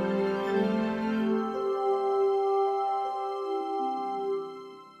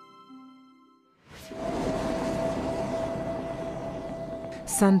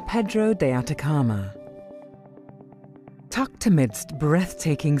 San Pedro de Atacama. Tucked amidst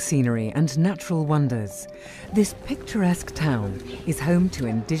breathtaking scenery and natural wonders, this picturesque town is home to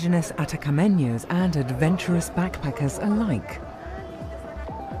indigenous Atacameños and adventurous backpackers alike,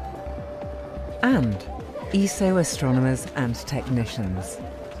 and ESO astronomers and technicians.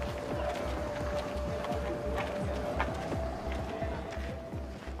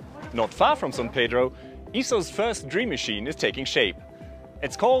 Not far from San Pedro, ESO's first dream machine is taking shape.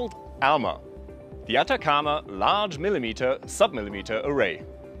 It's called ALMA, the Atacama Large Millimeter Submillimeter Array.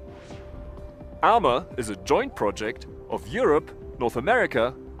 ALMA is a joint project of Europe, North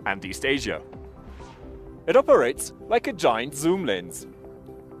America and East Asia. It operates like a giant zoom lens.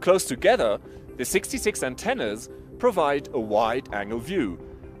 Close together, the 66 antennas provide a wide-angle view,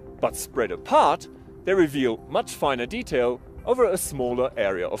 but spread apart, they reveal much finer detail over a smaller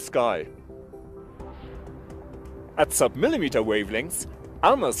area of sky. At submillimeter wavelengths,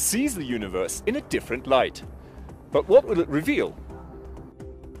 ALMA sees the universe in a different light. But what will it reveal?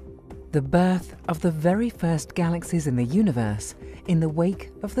 The birth of the very first galaxies in the universe in the wake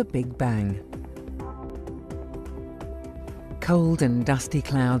of the Big Bang. Cold and dusty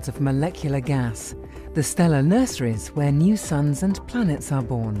clouds of molecular gas, the stellar nurseries where new suns and planets are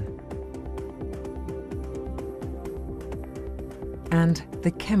born. And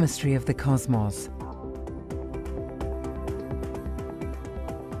the chemistry of the cosmos.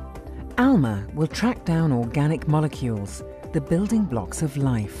 ALMA will track down organic molecules, the building blocks of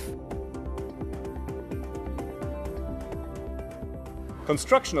life.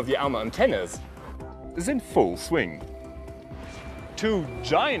 Construction of the ALMA antennas is in full swing. Two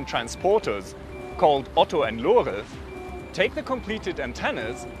giant transporters, called Otto and Lore, take the completed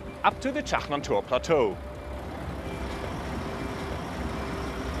antennas up to the Chajnantor Plateau.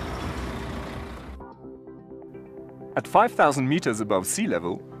 At 5,000 meters above sea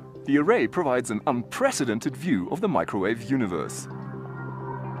level, the array provides an unprecedented view of the microwave universe.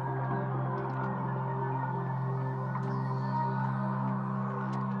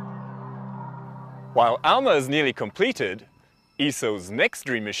 While ALMA is nearly completed, ESO's next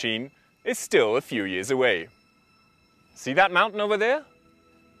dream machine is still a few years away. See that mountain over there?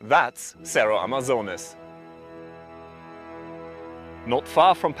 That's Cerro Amazonas. Not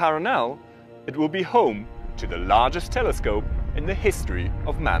far from Paranal, it will be home to the largest telescope in the history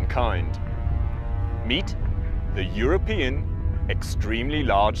of mankind. Meet the European Extremely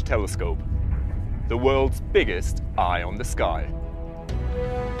Large Telescope, the world's biggest eye on the sky.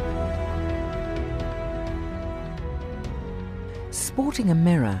 Sporting a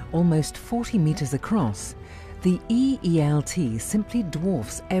mirror almost 40 meters across, the EELT simply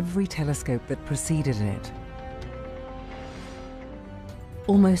dwarfs every telescope that preceded it.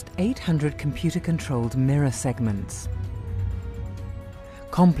 Almost 800 computer-controlled mirror segments.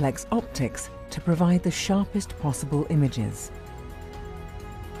 Complex optics to provide the sharpest possible images.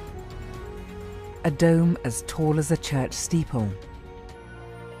 A dome as tall as a church steeple.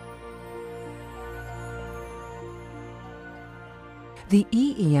 The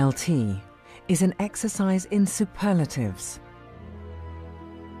EELT is an exercise in superlatives.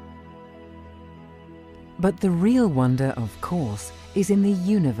 But the real wonder, of course, is in the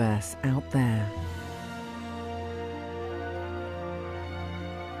universe out there.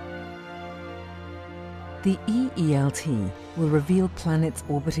 The EELT will reveal planets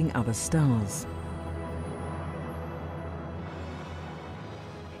orbiting other stars.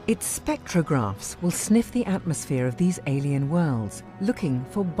 Its spectrographs will sniff the atmosphere of these alien worlds, looking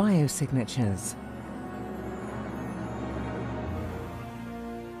for biosignatures.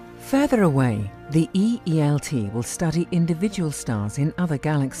 Further away, the EELT will study individual stars in other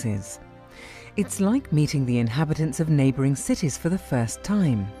galaxies. It's like meeting the inhabitants of neighboring cities for the first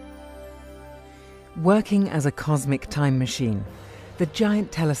time. Working as a cosmic time machine, the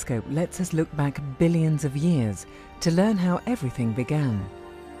giant telescope lets us look back billions of years to learn how everything began.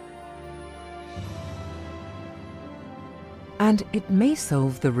 And it may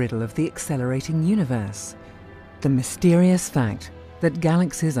solve the riddle of the accelerating universe, the mysterious fact that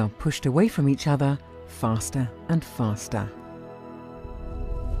galaxies are pushed away from each other faster and faster.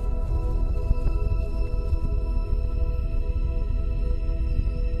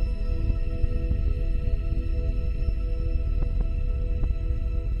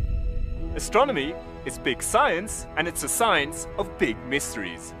 Astronomy is big science, and it's a science of big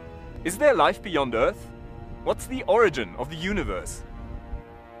mysteries. Is there life beyond Earth? What's the origin of the universe?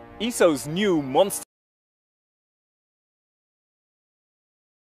 ESO's new monster.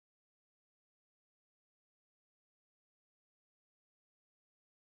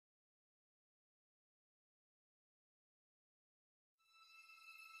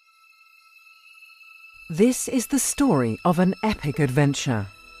 This is the story of an epic adventure.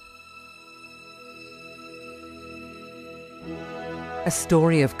 A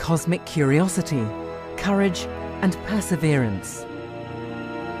story of cosmic curiosity, courage, and perseverance.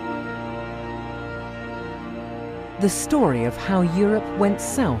 The story of how Europe went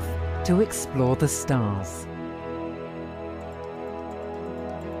south to explore the stars.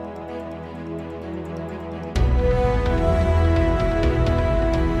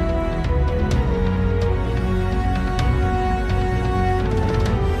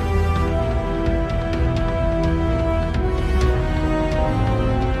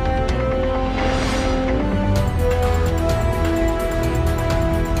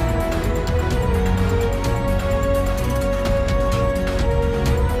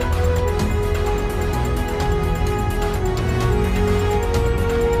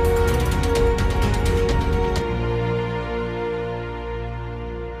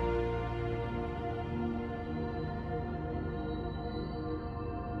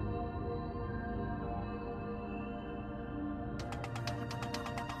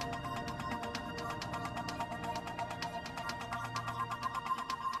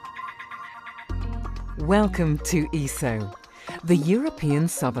 Welcome to ESO, the European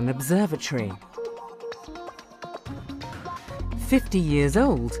Southern Observatory. 50 years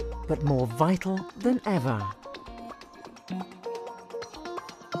old, but more vital than ever.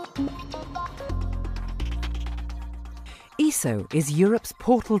 ESO is Europe's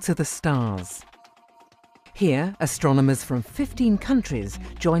portal to the stars. Here, astronomers from 15 countries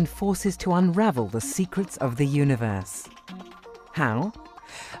join forces to unravel the secrets of the universe. How?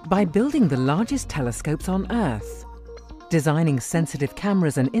 By building the largest telescopes on Earth, designing sensitive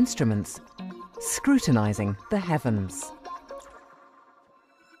cameras and instruments, scrutinizing the heavens.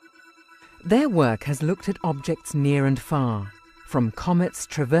 Their work has looked at objects near and far, from comets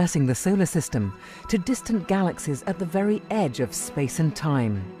traversing the solar system to distant galaxies at the very edge of space and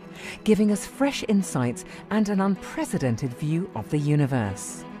time, giving us fresh insights and an unprecedented view of the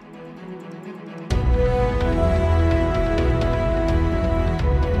universe.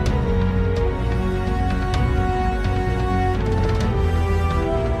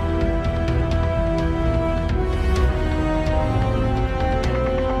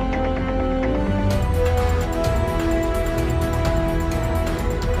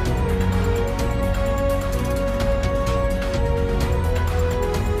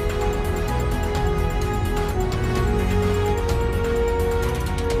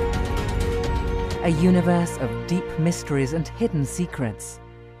 A universe of deep mysteries and hidden secrets,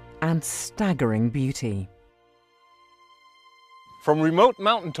 and staggering beauty. From remote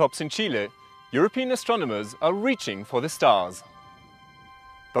mountaintops in Chile, European astronomers are reaching for the stars.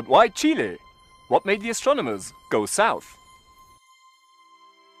 But why Chile? What made the astronomers go south?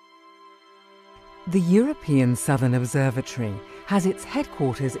 The European Southern Observatory has its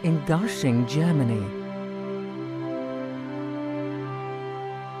headquarters in Garching, Germany.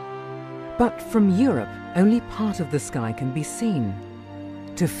 But from Europe, only part of the sky can be seen.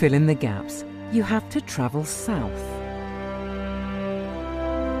 To fill in the gaps, you have to travel south.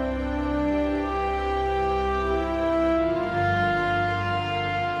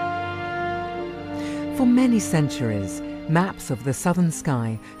 For many centuries, maps of the southern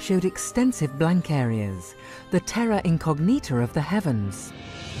sky showed extensive blank areas, the terra incognita of the heavens.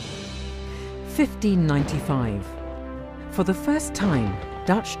 1595. For the first time,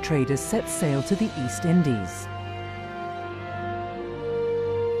 Dutch traders set sail to the East Indies.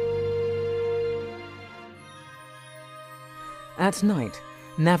 At night,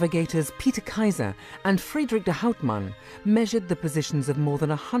 navigators Peter Kaiser and Friedrich de Houtman measured the positions of more than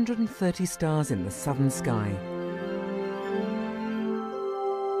 130 stars in the southern sky.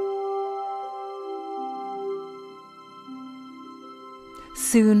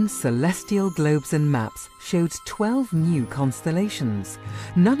 Soon, celestial globes and maps showed 12 new constellations,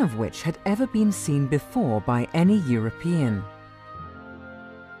 none of which had ever been seen before by any European.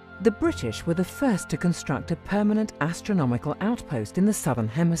 The British were the first to construct a permanent astronomical outpost in the Southern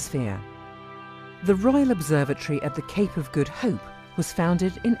Hemisphere. The Royal Observatory at the Cape of Good Hope was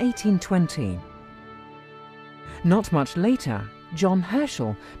founded in 1820. Not much later, John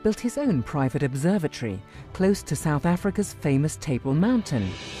Herschel built his own private observatory close to South Africa's famous Table Mountain.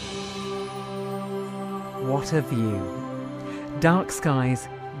 what a view! Dark skies,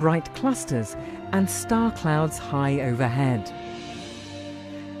 bright clusters, and star clouds high overhead.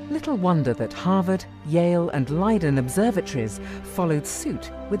 Little wonder that Harvard, Yale, and Leiden observatories followed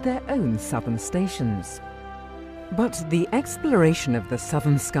suit with their own southern stations. But the exploration of the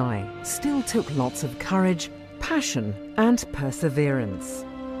southern sky still took lots of courage, passion, and perseverance.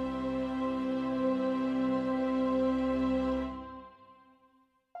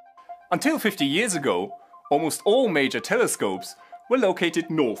 Until 50 years ago, almost all major telescopes were located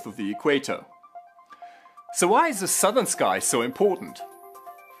north of the equator. So why is the southern sky so important?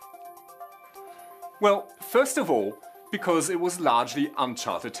 Well, first of all, because it was largely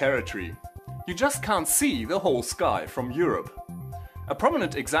uncharted territory. You just can't see the whole sky from Europe. A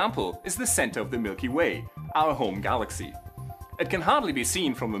prominent example is the center of the Milky Way, our home galaxy. It can hardly be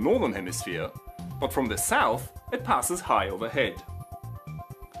seen from the northern hemisphere, but from the south it passes high overhead.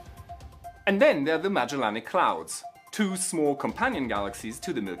 And then there are the Magellanic Clouds, two small companion galaxies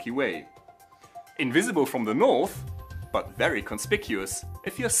to the Milky Way. Invisible from the north, but very conspicuous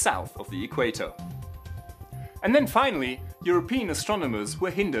if you're south of the equator. And then finally, European astronomers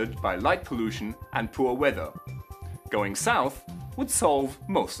were hindered by light pollution and poor weather. Going south would solve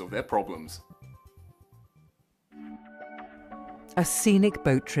most of their problems. A scenic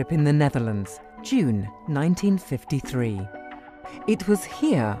boat trip in the Netherlands, June 1953. It was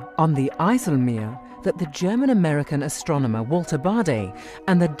here, on the IJsselmeer, that the German-American astronomer Walter Baade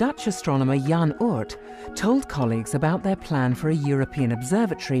and the Dutch astronomer Jan Oort told colleagues about their plan for a European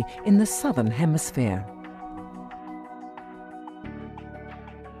observatory in the southern hemisphere.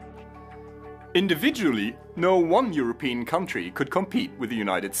 Individually, no one European country could compete with the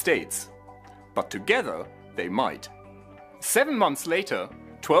United States. But together, they might. 7 months later,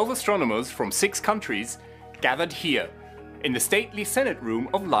 12 astronomers from 6 countries gathered here, in the stately Senate room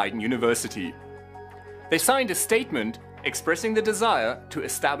of Leiden University. They signed a statement expressing the desire to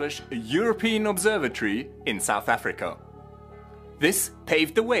establish a European observatory in South Africa. This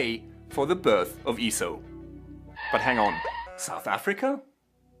paved the way for the birth of ESO. But hang on, South Africa?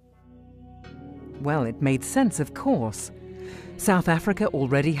 Well, it made sense, of course. South Africa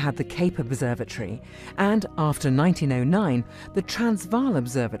already had the Cape Observatory and, after 1909, the Transvaal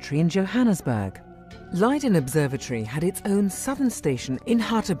Observatory in Johannesburg. Leiden Observatory had its own southern station in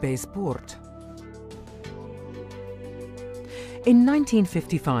Hartbeespoort. In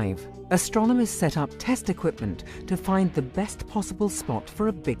 1955, astronomers set up test equipment to find the best possible spot for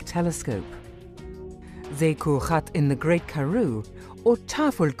a big telescope. Zeekoegat in the Great Karoo or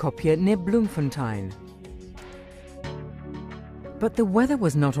Tafelkopje near Bloemfontein. But the weather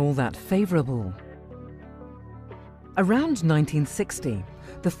was not all that favourable. Around 1960,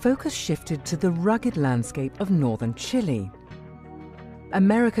 the focus shifted to the rugged landscape of northern Chile.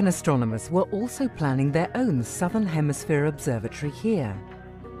 American astronomers were also planning their own Southern Hemisphere observatory here.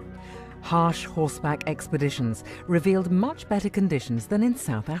 Harsh horseback expeditions revealed much better conditions than in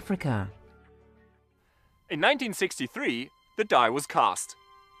South Africa. In 1963, the die was cast.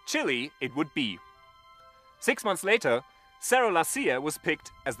 Chile it would be. 6 months later, Cerro La Silla was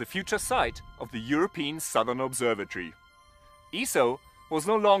picked as the future site of the European Southern Observatory. ESO was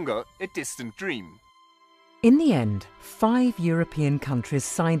no longer a distant dream. In the end, 5 European countries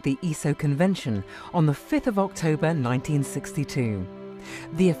signed the ESO Convention on the 5th of October 1962,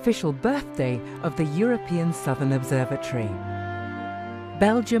 the official birthday of the European Southern Observatory.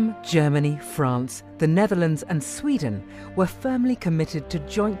 Belgium, Germany, France, the Netherlands and Sweden were firmly committed to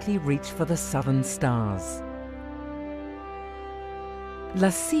jointly reach for the southern stars. La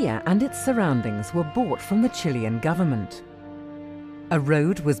Silla and its surroundings were bought from the Chilean government. A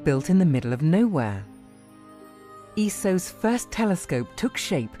road was built in the middle of nowhere. ESO's first telescope took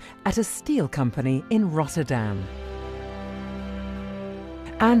shape at a steel company in Rotterdam.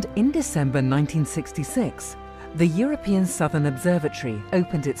 And in December 1966, the European Southern Observatory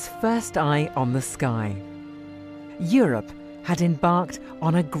opened its first eye on the sky. Europe had embarked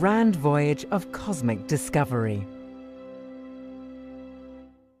on a grand voyage of cosmic discovery.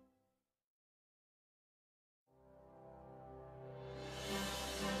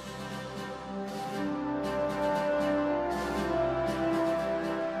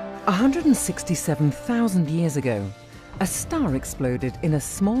 "167,000 years ago, a star exploded in a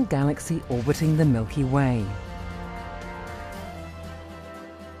small galaxy orbiting the Milky Way.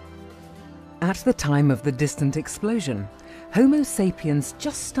 At the time of the distant explosion, Homo sapiens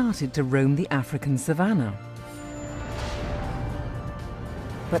just started to roam the African savanna.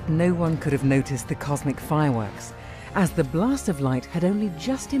 But no one could have noticed the cosmic fireworks, as the blast of light had only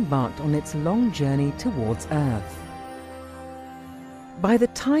just embarked on its long journey towards Earth. By the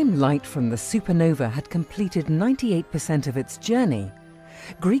time light from the supernova had completed 98% of its journey,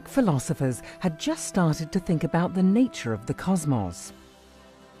 Greek philosophers had just started to think about the nature of the cosmos.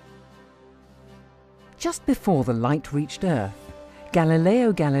 Just before the light reached Earth,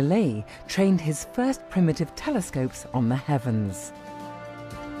 Galileo Galilei trained his first primitive telescopes on the heavens.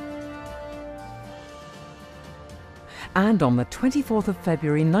 And on the 24th of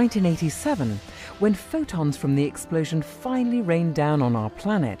February 1987, when photons from the explosion finally rained down on our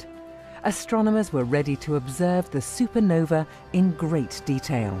planet, astronomers were ready to observe the supernova in great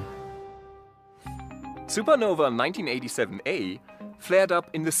detail. Supernova 1987A flared up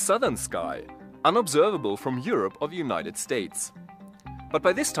in the southern sky, unobservable from Europe or the United States. But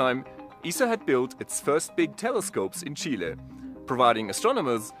by this time, ESA had built its first big telescopes in Chile, providing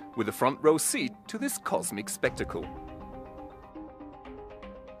astronomers with a front row seat to this cosmic spectacle.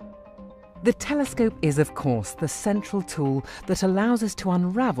 The telescope is, of course, the central tool that allows us to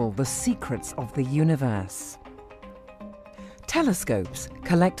unravel the secrets of the universe. Telescopes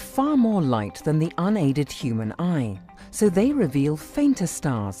collect far more light than the unaided human eye, so they reveal fainter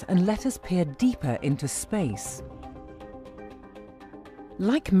stars and let us peer deeper into space.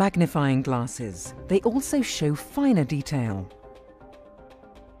 Like magnifying glasses, they also show finer detail.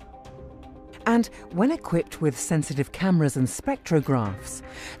 And when equipped with sensitive cameras and spectrographs,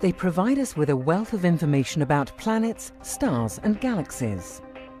 they provide us with a wealth of information about planets, stars and galaxies.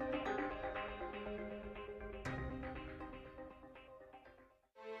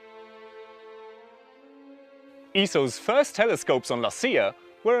 ESO's first telescopes on La Silla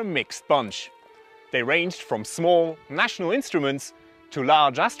were a mixed bunch. They ranged from small national instruments to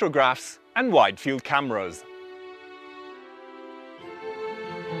large astrographs and wide-field cameras.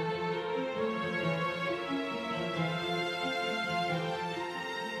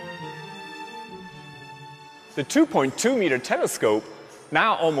 The 2.2-meter telescope,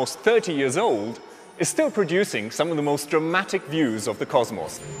 now almost 30 years old, is still producing some of the most dramatic views of the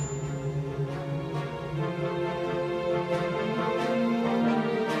cosmos.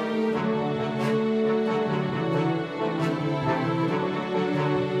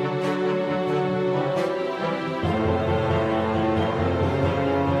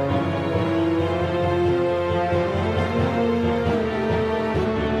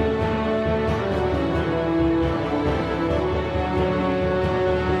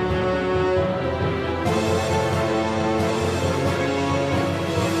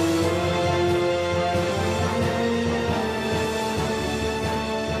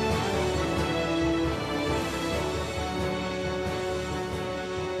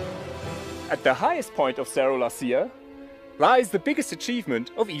 At the highest point of Cerro La Silla lies the biggest achievement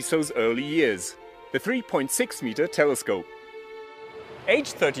of ESO's early years, the 3.6-meter telescope.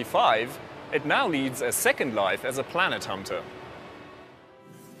 Aged 35, it now leads a second life as a planet hunter.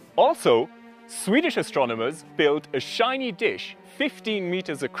 Also, Swedish astronomers built a shiny dish 15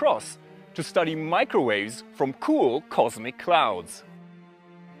 meters across to study microwaves from cool cosmic clouds.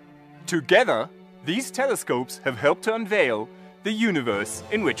 Together, these telescopes have helped to unveil the universe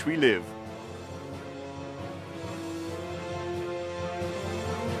in which we live.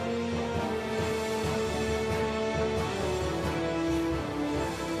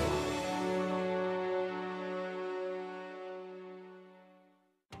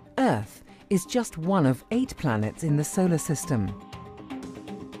 Earth is just one of 8 planets in the solar system.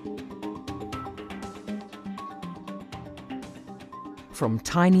 From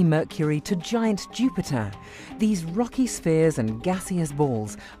tiny Mercury to giant Jupiter, these rocky spheres and gaseous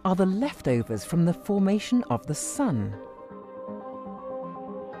balls are the leftovers from the formation of the Sun.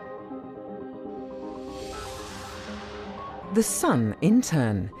 The Sun, in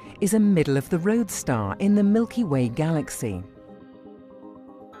turn, is a middle-of-the-road star in the Milky Way galaxy.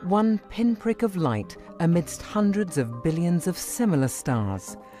 One pinprick of light amidst hundreds of billions of similar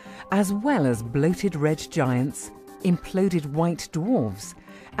stars, as well as bloated red giants, imploded white dwarfs,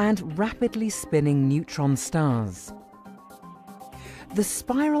 and rapidly spinning neutron stars. The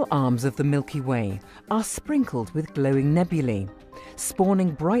spiral arms of the Milky Way are sprinkled with glowing nebulae, spawning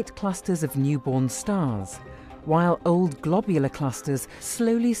bright clusters of newborn stars, while old globular clusters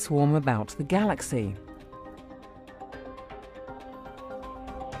slowly swarm about the galaxy.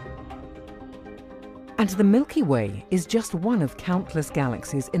 And the Milky Way is just one of countless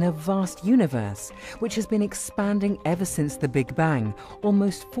galaxies in a vast universe which has been expanding ever since the Big Bang,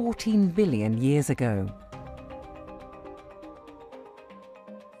 almost 14 billion years ago.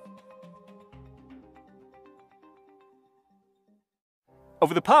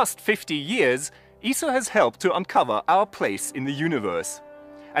 Over the past 50 years, ESO has helped to uncover our place in the universe.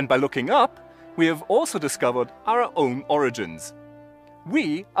 And by looking up, we have also discovered our own origins.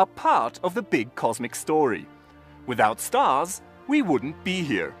 We are part of the big cosmic story. Without stars, we wouldn't be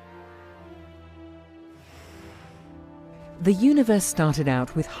here. The universe started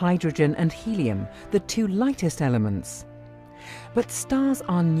out with hydrogen and helium, the two lightest elements. But stars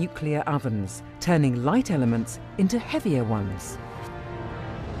are nuclear ovens, turning light elements into heavier ones.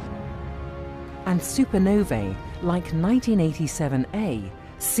 And supernovae, like 1987A,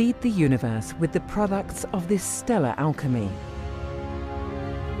 seed the universe with the products of this stellar alchemy.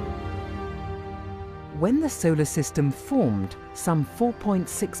 When the solar system formed some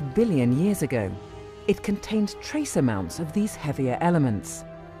 4.6 billion years ago, it contained trace amounts of these heavier elements,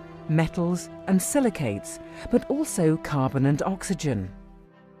 metals and silicates, but also carbon and oxygen.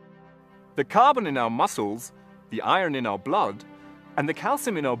 The carbon in our muscles, the iron in our blood, and the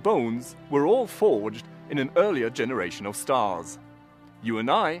calcium in our bones were all forged in an earlier generation of stars. You and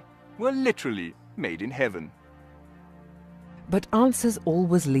I were literally made in heaven. But answers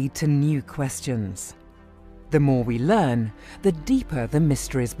always lead to new questions. The more we learn, the deeper the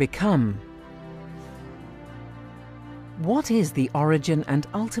mysteries become. What is the origin and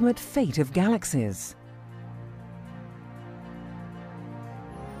ultimate fate of galaxies?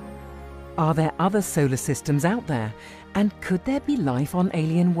 Are there other solar systems out there, and could there be life on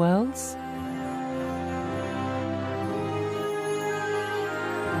alien worlds?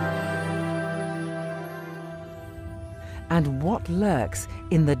 And what lurks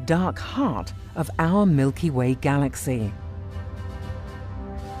in the dark heart of our Milky Way galaxy?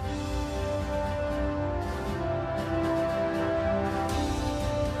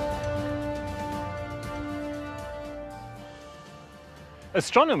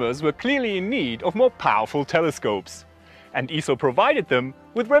 Astronomers were clearly in need of more powerful telescopes, and ESO provided them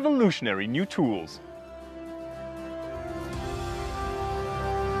with revolutionary new tools.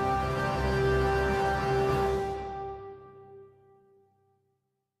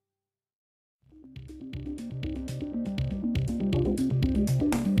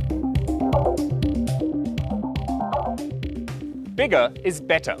 Bigger is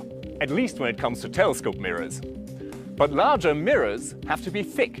better, at least when it comes to telescope mirrors. But larger mirrors have to be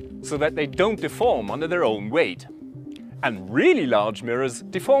thick so that they don't deform under their own weight. And really large mirrors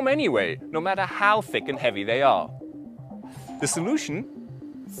deform anyway, no matter how thick and heavy they are. The solution?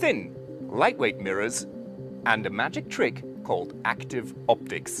 Thin, lightweight mirrors and a magic trick called active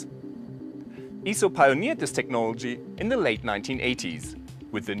optics. ESO pioneered this technology in the late 1980s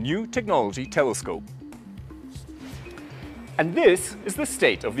with the New Technology Telescope. And this is the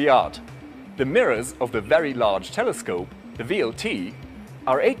state of the art. The mirrors of the Very Large Telescope, the VLT,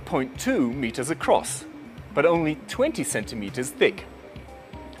 are 8.2 meters across, but only 20 centimeters thick.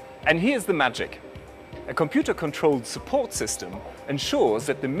 And here's the magic. A computer-controlled support system ensures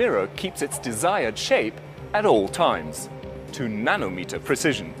that the mirror keeps its desired shape at all times, to nanometer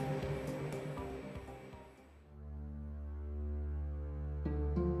precision.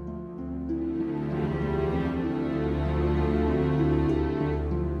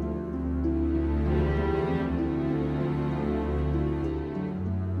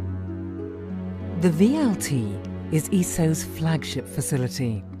 The VLT is ESO's flagship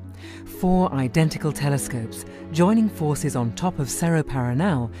facility. 4 identical telescopes joining forces on top of Cerro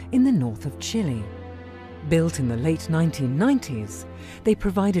Paranal in the north of Chile. Built in the late 1990s, they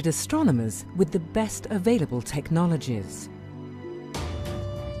provided astronomers with the best available technologies.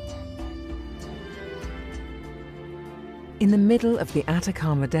 In the middle of the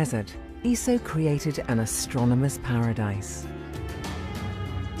Atacama Desert, ESO created an astronomer's paradise.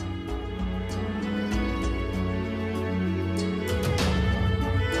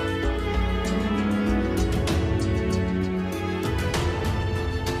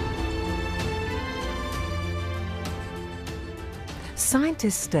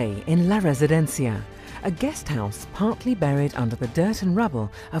 Scientists stay in La Residencia, a guest house partly buried under the dirt and rubble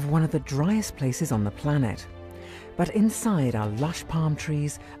of one of the driest places on the planet. But inside are lush palm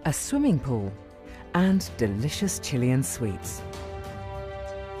trees, a swimming pool, and delicious Chilean sweets.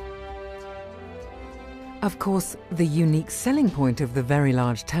 Of course, the unique selling point of the Very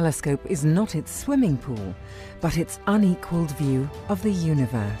Large Telescope is not its swimming pool, but its unequaled view of the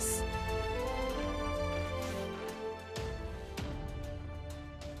universe.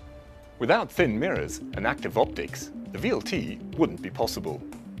 Without thin mirrors and active optics, the VLT wouldn't be possible.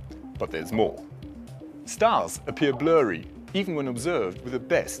 But there's more. Stars appear blurry, even when observed with the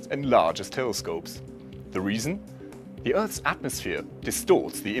best and largest telescopes. The reason? The Earth's atmosphere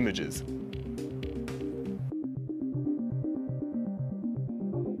distorts the images.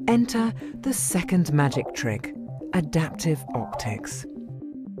 Enter the second magic trick, adaptive optics.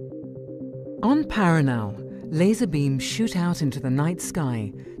 On Paranal, laser beams shoot out into the night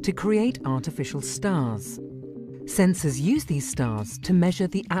sky to create artificial stars. Sensors use these stars to measure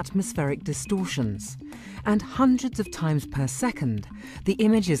the atmospheric distortions, and hundreds of times per second, the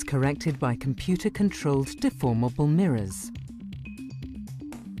image is corrected by computer-controlled deformable mirrors.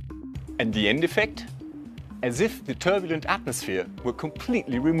 And the end effect? As if the turbulent atmosphere were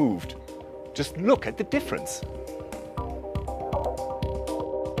completely removed. Just look at the difference.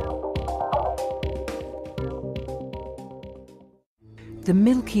 The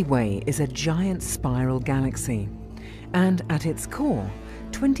Milky Way is a giant spiral galaxy, and at its core,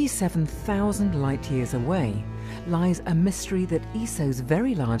 27,000 light-years away, lies a mystery that ESO's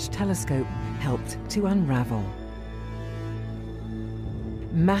Very Large Telescope helped to unravel.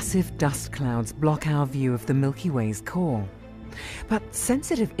 Massive dust clouds block our view of the Milky Way's core, but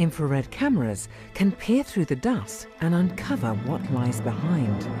sensitive infrared cameras can peer through the dust and uncover what lies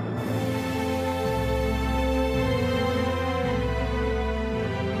behind.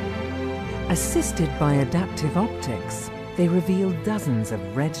 Assisted by adaptive optics, they reveal dozens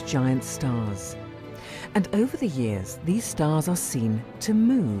of red giant stars. And over the years, these stars are seen to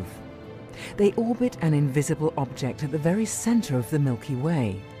move. They orbit an invisible object at the very center of the Milky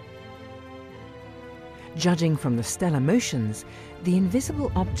Way. Judging from the stellar motions, the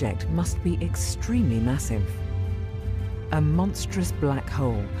invisible object must be extremely massive. A monstrous black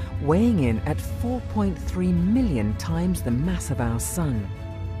hole weighing in at 4.3 million times the mass of our Sun.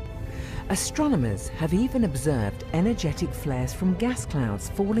 Astronomers have even observed energetic flares from gas clouds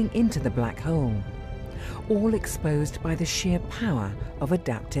falling into the black hole, all exposed by the sheer power of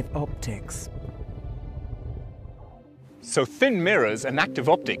adaptive optics. So thin mirrors and active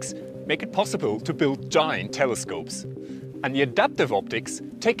optics make it possible to build giant telescopes. And the adaptive optics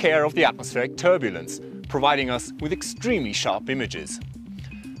take care of the atmospheric turbulence, providing us with extremely sharp images.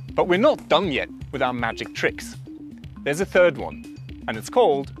 But we're not done yet with our magic tricks. There's a third one, and it's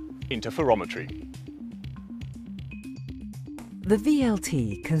called interferometry. The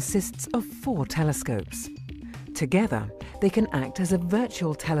VLT consists of 4 telescopes. Together, they can act as a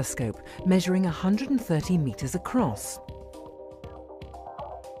virtual telescope measuring 130 meters across.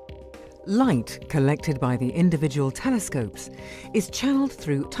 Light collected by the individual telescopes is channeled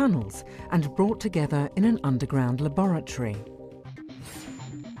through tunnels and brought together in an underground laboratory.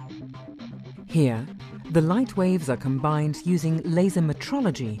 Here, the light waves are combined using laser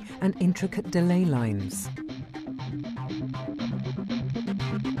metrology and intricate delay lines.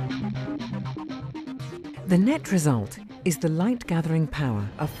 The net result is the light-gathering power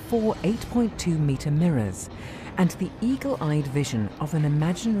of 4 8.2-meter mirrors and the eagle-eyed vision of an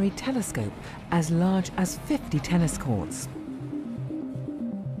imaginary telescope as large as 50 tennis courts.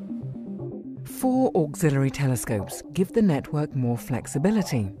 4 auxiliary telescopes give the network more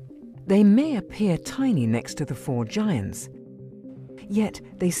flexibility. They may appear tiny next to the 4 giants, yet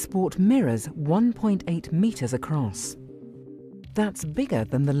they sport mirrors 1.8 meters across. That's bigger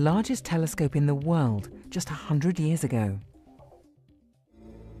than the largest telescope in the world just 100 years ago.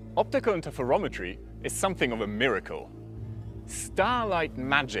 Optical interferometry is something of a miracle. Starlight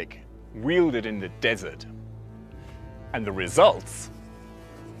magic wielded in the desert. And the results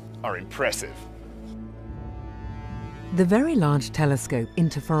are impressive. The Very Large Telescope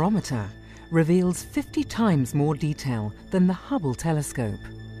interferometer reveals 50 times more detail than the Hubble telescope.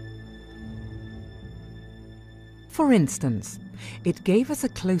 For instance, it gave us a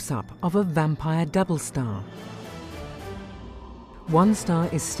close-up of a vampire double star. One star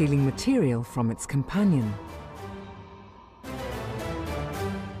is stealing material from its companion.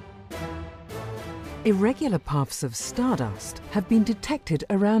 Irregular puffs of stardust have been detected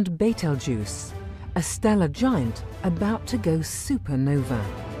around Betelgeuse, a stellar giant about to go supernova.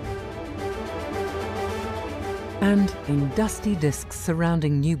 And in dusty disks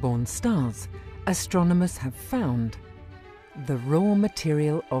surrounding newborn stars, astronomers have found the raw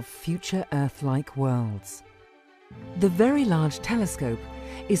material of future Earth-like worlds. The Very Large Telescope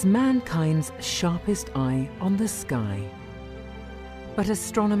is mankind's sharpest eye on the sky. But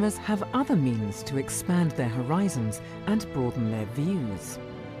astronomers have other means to expand their horizons and broaden their views.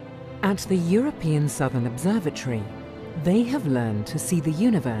 At the European Southern Observatory, they have learned to see the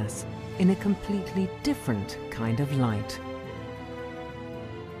universe in a completely different kind of light.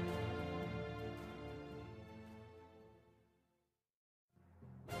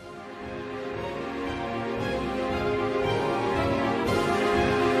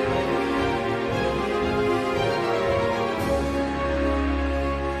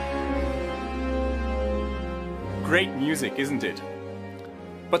 Great music, isn't it?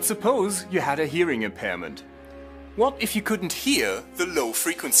 But suppose you had a hearing impairment. What if you couldn't hear the low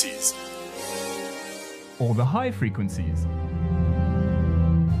frequencies? or the high frequencies.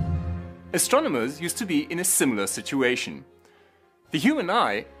 Astronomers used to be in a similar situation. The human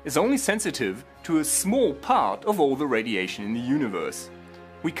eye is only sensitive to a small part of all the radiation in the universe.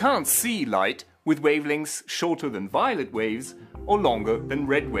 We can't see light with wavelengths shorter than violet waves or longer than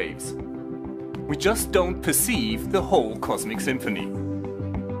red waves. We just don't perceive the whole cosmic symphony.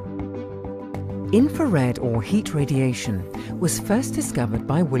 Infrared or heat radiation was first discovered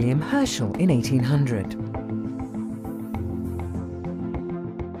by William Herschel in 1800.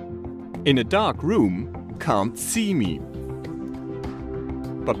 In a dark room, can't see me.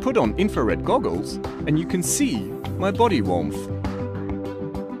 But put on infrared goggles and you can see my body warmth.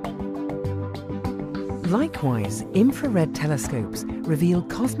 Likewise, infrared telescopes reveal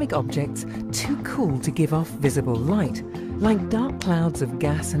cosmic objects too cool to give off visible light, like dark clouds of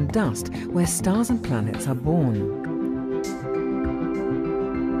gas and dust where stars and planets are born.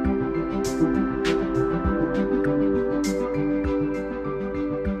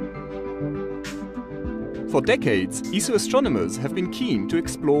 For decades, ESO astronomers have been keen to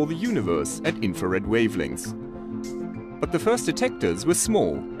explore the universe at infrared wavelengths. But the first detectors were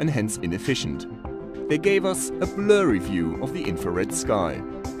small and hence inefficient. They gave us a blurry view of the infrared sky.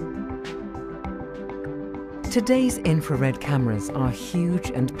 Today's infrared cameras are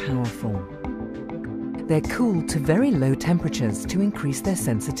huge and powerful. They're cooled to very low temperatures to increase their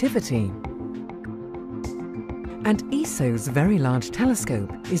sensitivity. And ESO's Very Large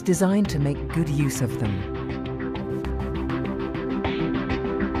Telescope is designed to make good use of them.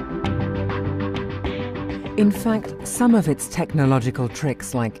 In fact, some of its technological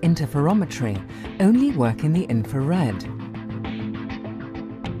tricks like interferometry only work in the infrared.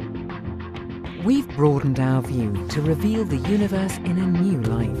 We've broadened our view to reveal the universe in a new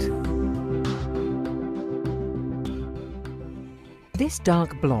light. This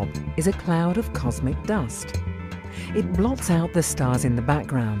dark blob is a cloud of cosmic dust. It blots out the stars in the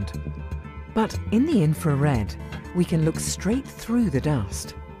background. But in the infrared, we can look straight through the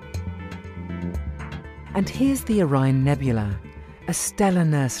dust. And here's the Orion Nebula, a stellar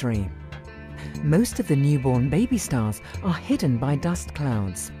nursery. Most of the newborn baby stars are hidden by dust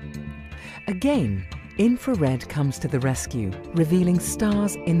clouds. Again, infrared comes to the rescue, revealing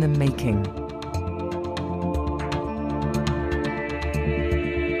stars in the making.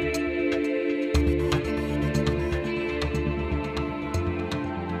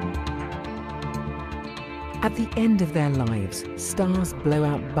 At the end of their lives, stars blow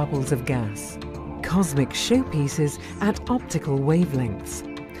out bubbles of gas, cosmic showpieces at optical wavelengths.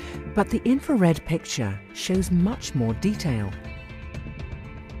 But the infrared picture shows much more detail.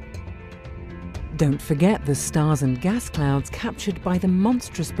 Don't forget the stars and gas clouds captured by the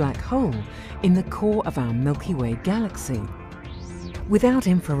monstrous black hole in the core of our Milky Way galaxy. Without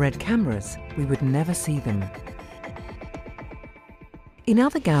infrared cameras, we would never see them. In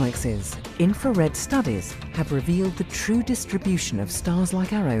other galaxies, infrared studies have revealed the true distribution of stars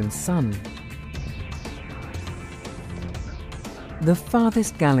like our own Sun. The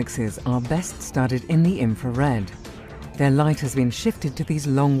farthest galaxies are best studied in the infrared. Their light has been shifted to these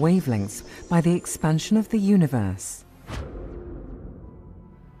long wavelengths by the expansion of the universe.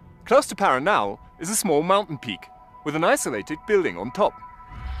 Close to Paranal is a small mountain peak with an isolated building on top.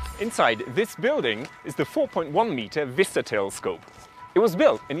 Inside this building is the 4.1-meter Vista telescope. It was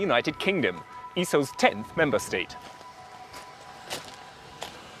built in the United Kingdom, ESO's 10th member state.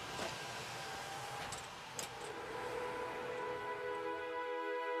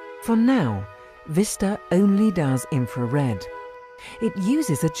 For now, Vista only does infrared. It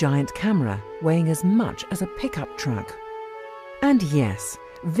uses a giant camera weighing as much as a pickup truck. And yes,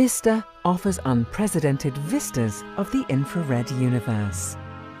 Vista offers unprecedented vistas of the infrared universe.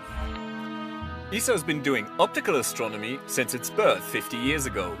 ESO's been doing optical astronomy since its birth 50 years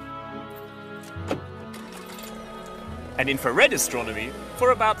ago. And infrared astronomy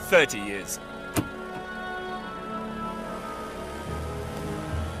for about 30 years.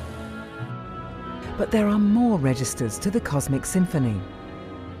 But there are more registers to the cosmic symphony.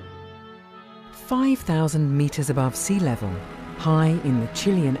 5,000 meters above sea level, high in the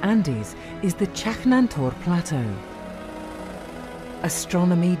Chilean Andes, is the Chajnantor Plateau.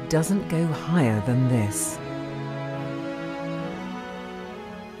 Astronomy doesn't go higher than this.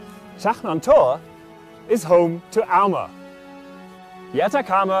 Chajnantor is home to ALMA, the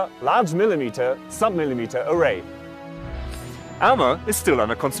Atacama Large Millimeter Submillimeter Array. ALMA is still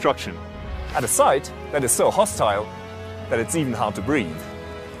under construction, at a site that is so hostile that it's even hard to breathe.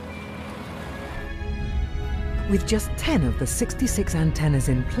 With just 10 of the 66 antennas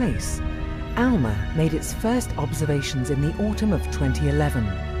in place, ALMA made its first observations in the autumn of 2011.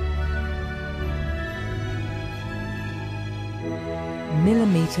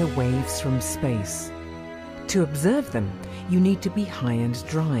 millimeter waves from space. To observe them, you need to be high and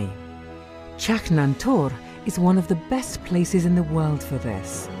dry. Chaknantor is one of the best places in the world for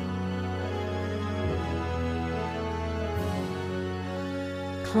this.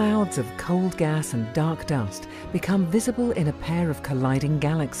 Clouds of cold gas and dark dust become visible in a pair of colliding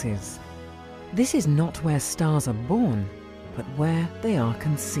galaxies. This is not where stars are born, but where they are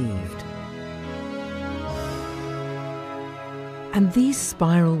conceived. And these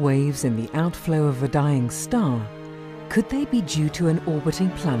spiral waves in the outflow of a dying star, could they be due to an orbiting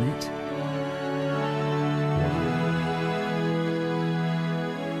planet?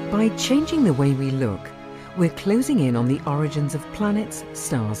 By changing the way we look, we're closing in on the origins of planets,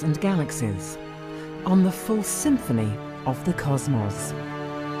 stars and galaxies, on the full symphony of the cosmos.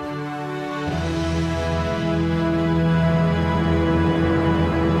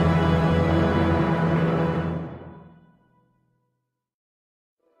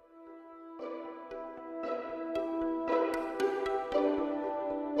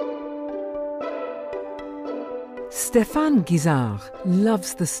 Stéphane Guizard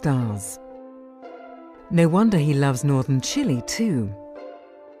loves the stars. No wonder he loves northern Chile too.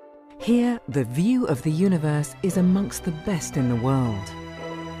 Here, the view of the universe is amongst the best in the world.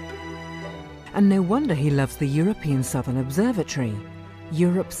 And no wonder he loves the European Southern Observatory,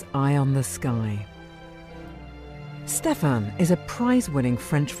 Europe's eye on the sky. Stéphane is a prize-winning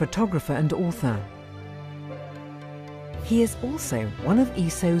French photographer and author. He is also one of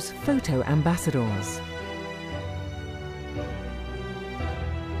ESO's photo ambassadors.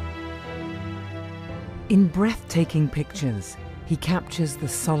 In breathtaking pictures, he captures the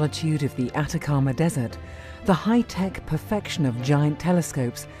solitude of the Atacama Desert, the high-tech perfection of giant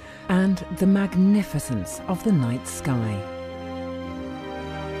telescopes, and the magnificence of the night sky.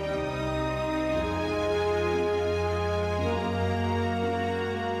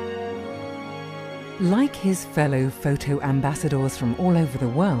 Like his fellow photo ambassadors from all over the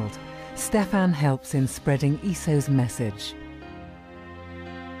world, Stéphane helps in spreading ESO's message.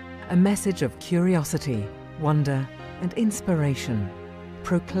 A message of curiosity, wonder and inspiration,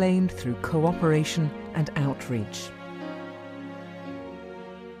 proclaimed through cooperation and outreach.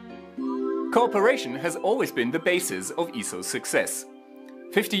 Cooperation has always been the basis of ESO's success.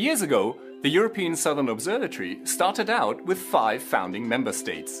 50 years ago, the European Southern Observatory started out with 5 founding member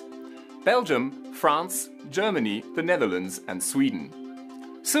states: Belgium, France, Germany, the Netherlands and Sweden.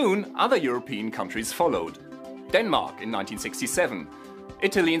 Soon, other European countries followed: Denmark in 1967,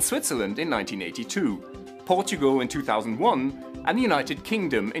 Italy and Switzerland in 1982, Portugal in 2001 and the United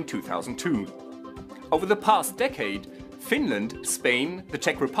Kingdom in 2002. Over the past decade, Finland, Spain, the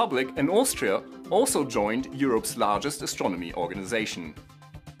Czech Republic and Austria also joined Europe's largest astronomy organization.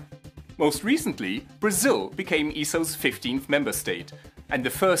 Most recently, Brazil became ESO's 15th member state and the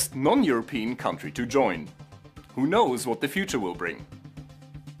first non-European country to join. Who knows what the future will bring?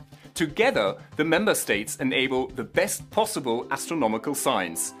 Together, the member states enable the best possible astronomical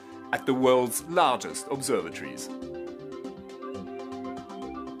science at the world's largest observatories.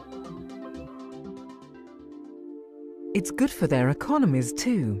 It's good for their economies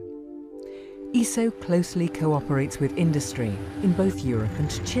too. ESO closely cooperates with industry in both Europe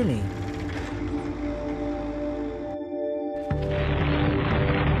and Chile.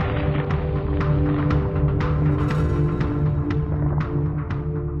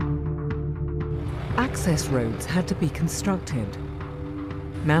 Access roads had to be constructed.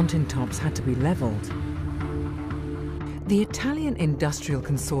 Mountaintops had to be leveled. The Italian industrial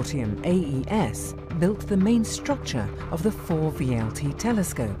consortium AES built the main structure of the 4 VLT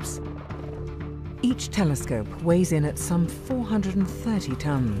telescopes. Each telescope weighs in at some 430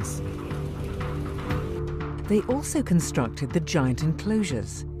 tons. They also constructed the giant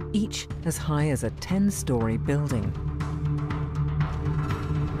enclosures, each as high as a 10-story building.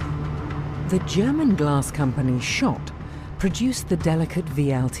 The German glass company Schott produced the delicate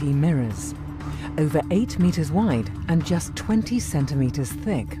VLT mirrors, over 8 meters wide and just 20 centimeters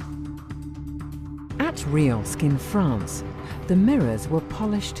thick. At Riosque in France, the mirrors were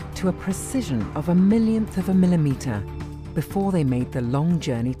polished to a precision of a millionth of a millimeter before they made the long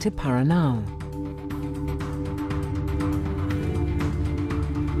journey to Paranal.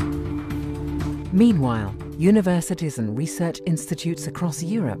 Meanwhile, universities and research institutes across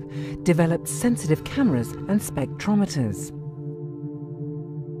Europe developed sensitive cameras and spectrometers.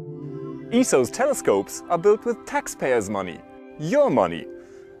 ESO's telescopes are built with taxpayers' money, your money,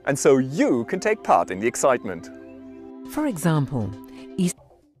 and so you can take part in the excitement. For example,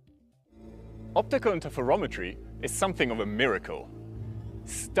 Optical interferometry is something of a miracle.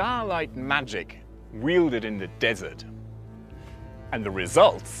 Starlight magic wielded in the desert. And the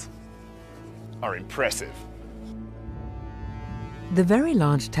results are impressive. The Very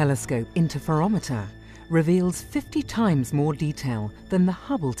Large Telescope Interferometer reveals 50 times more detail than the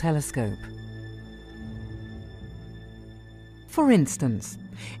Hubble telescope. For instance,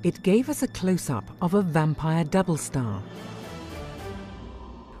 it gave us a close-up of a vampire double star.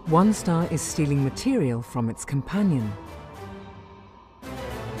 One star is stealing material from its companion.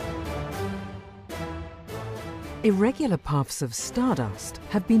 Irregular puffs of stardust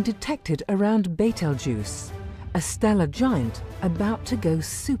have been detected around Betelgeuse, a stellar giant about to go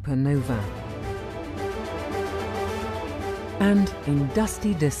supernova. And in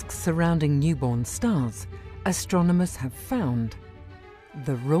dusty disks surrounding newborn stars, astronomers have found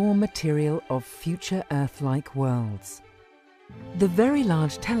the raw material of future Earth-like worlds. The Very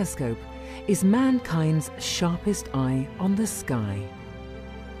Large Telescope is mankind's sharpest eye on the sky.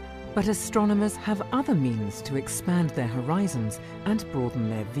 But astronomers have other means to expand their horizons and broaden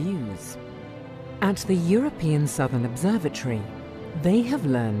their views. At the European Southern Observatory, they have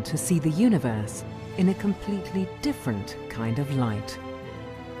learned to see the universe in a completely different kind of light.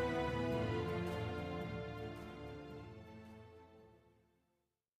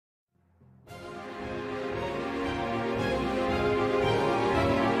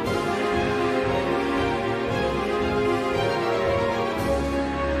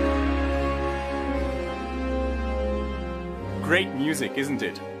 Great music, isn't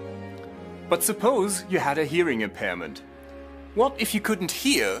it? But suppose you had a hearing impairment. What if you couldn't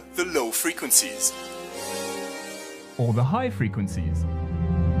hear the low frequencies? Or the high frequencies?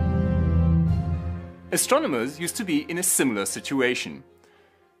 Astronomers used to be in a similar situation.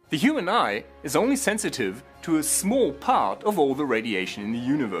 The human eye is only sensitive to a small part of all the radiation in the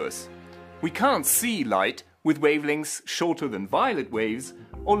universe. We can't see light with wavelengths shorter than violet waves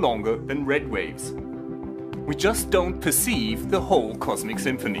or longer than red waves. We just don't perceive the whole cosmic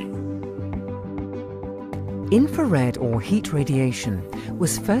symphony. Infrared or heat radiation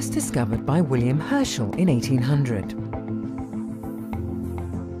was first discovered by William Herschel in 1800.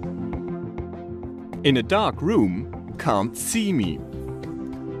 In a dark room, can't see me.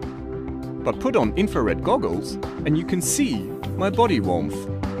 But put on infrared goggles and you can see my body warmth.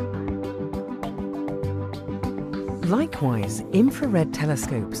 Likewise, infrared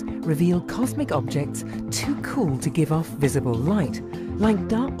telescopes reveal cosmic objects too cool to give off visible light, like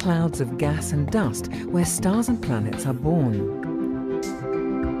dark clouds of gas and dust where stars and planets are born.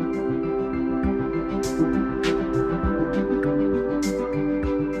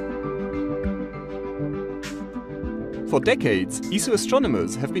 For decades, ESO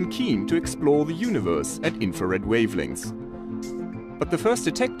astronomers have been keen to explore the universe at infrared wavelengths. But the first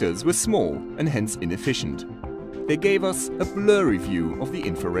detectors were small and hence inefficient. They gave us a blurry view of the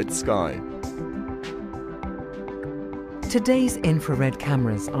infrared sky. Today's infrared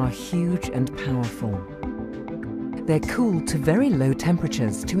cameras are huge and powerful. They're cooled to very low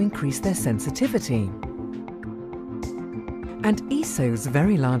temperatures to increase their sensitivity. And ESO's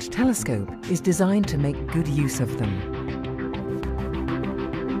Very Large Telescope is designed to make good use of them.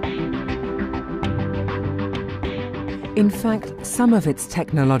 In fact, some of its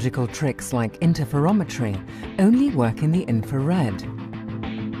technological tricks like interferometry only work in the infrared.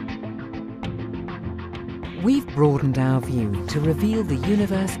 We've broadened our view to reveal the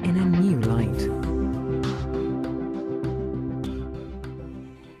universe in a new light.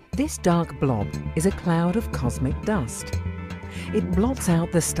 This dark blob is a cloud of cosmic dust. It blots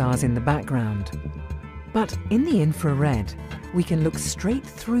out the stars in the background. But in the infrared, we can look straight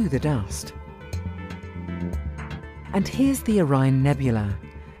through the dust. And here's the Orion Nebula,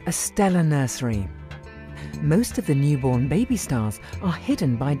 a stellar nursery. Most of the newborn baby stars are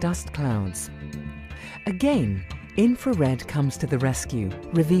hidden by dust clouds. Again, infrared comes to the rescue,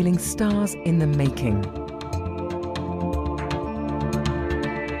 revealing stars in the making.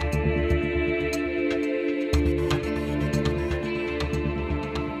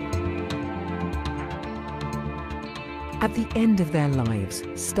 At the end of their lives,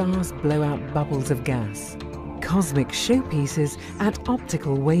 stars blow out bubbles of gas, cosmic showpieces at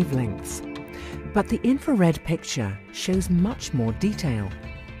optical wavelengths. But the infrared picture shows much more detail.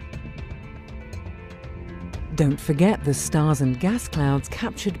 Don't forget the stars and gas clouds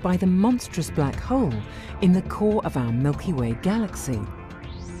captured by the monstrous black hole in the core of our Milky Way galaxy.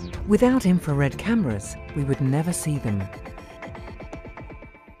 Without infrared cameras, we would never see them.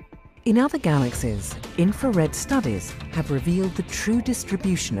 In other galaxies, infrared studies have revealed the true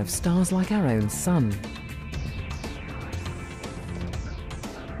distribution of stars like our own Sun.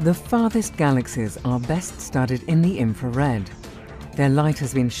 The farthest galaxies are best studied in the infrared. Their light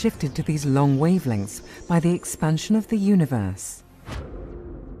has been shifted to these long wavelengths by the expansion of the universe.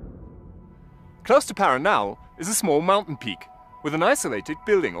 Close to Paranal is a small mountain peak with an isolated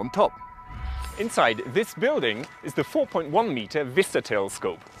building on top. Inside this building is the 4.1 meter Vista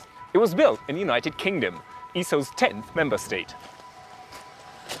telescope. It was built in the United Kingdom, ESO's 10th member state.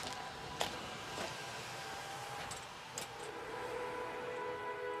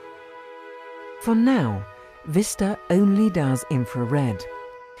 For now, Vista only does infrared.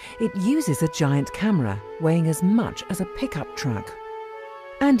 It uses a giant camera weighing as much as a pickup truck.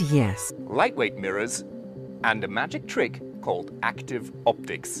 And yes, Lightweight mirrors and a magic trick called active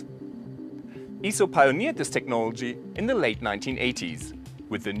optics. ESO pioneered this technology in the late 1980s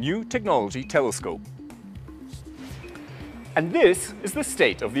with the New Technology Telescope. And this is the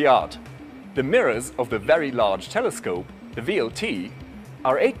state of the art. The mirrors of the Very Large Telescope, the VLT,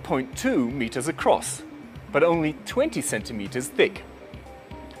 are 8.2 meters across, but only 20 centimeters thick.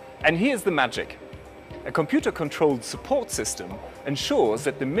 And here's the magic. A computer-controlled support system ensures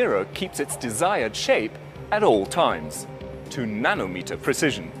that the mirror keeps its desired shape at all times, to nanometer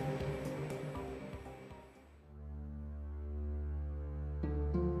precision.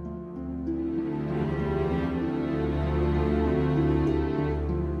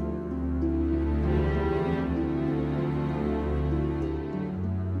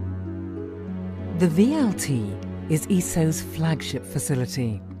 The VLT is ESO's flagship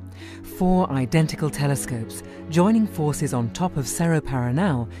facility. 4 identical telescopes joining forces on top of Cerro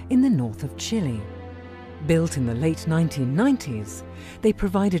Paranal in the north of Chile. Built in the late 1990s, they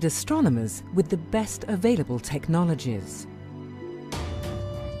provided astronomers with the best available technologies.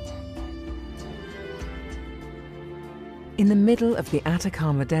 In the middle of the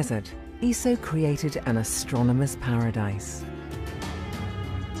Atacama Desert, ESO created an astronomer's paradise.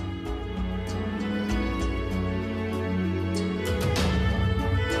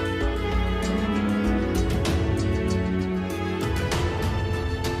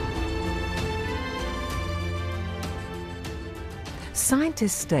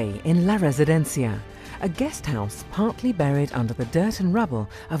 Scientists stay in La Residencia, a guest house partly buried under the dirt and rubble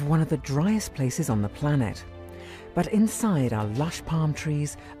of one of the driest places on the planet. But inside are lush palm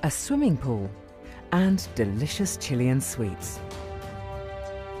trees, a swimming pool, and delicious Chilean sweets.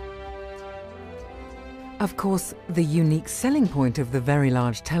 Of course, the unique selling point of the Very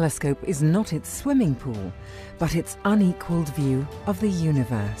Large Telescope is not its swimming pool, but its unequaled view of the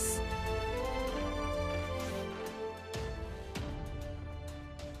universe.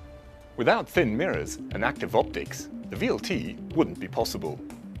 Without thin mirrors and active optics, the VLT wouldn't be possible.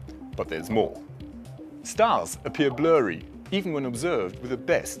 But there's more. Stars appear blurry, even when observed with the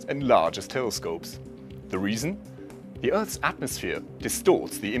best and largest telescopes. The reason? The Earth's atmosphere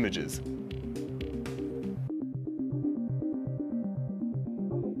distorts the images.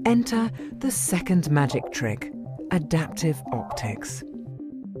 Enter the second magic trick, adaptive optics.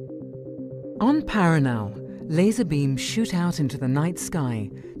 On Paranal, laser beams shoot out into the night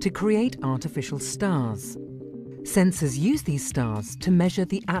sky to create artificial stars. Sensors use these stars to measure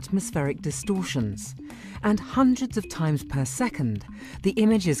the atmospheric distortions, and hundreds of times per second, the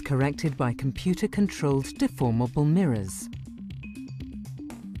image is corrected by computer-controlled deformable mirrors.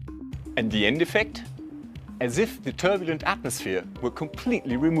 And the end effect? As if the turbulent atmosphere were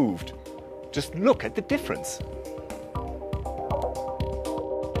completely removed. Just look at the difference.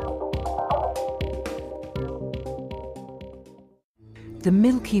 The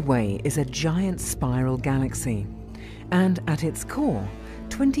Milky Way is a giant spiral galaxy, and at its core,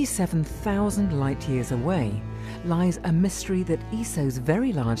 27,000 light-years away, lies a mystery that ESO's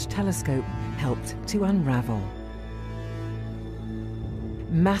Very Large Telescope helped to unravel.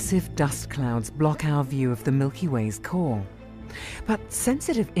 Massive dust clouds block our view of the Milky Way's core, but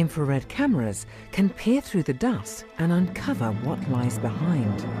sensitive infrared cameras can peer through the dust and uncover what lies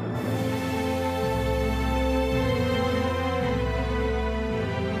behind.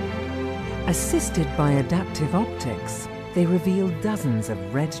 Assisted by adaptive optics, they reveal dozens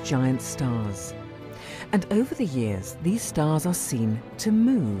of red giant stars. And over the years, these stars are seen to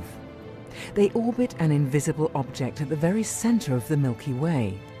move. They orbit an invisible object at the very center of the Milky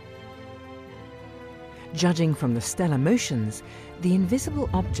Way. Judging from the stellar motions, the invisible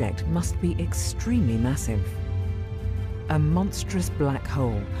object must be extremely massive. A monstrous black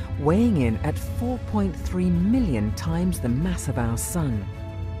hole weighing in at 4.3 million times the mass of our Sun.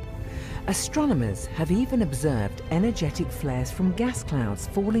 Astronomers have even observed energetic flares from gas clouds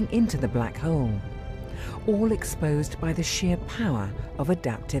falling into the black hole, all exposed by the sheer power of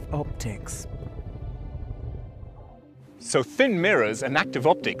adaptive optics. So thin mirrors and active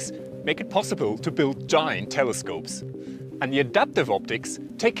optics make it possible to build giant telescopes. And the adaptive optics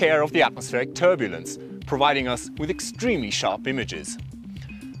take care of the atmospheric turbulence, providing us with extremely sharp images.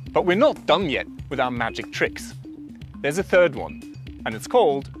 But we're not done yet with our magic tricks. There's a third one, and it's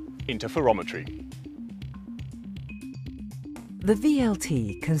called interferometry. The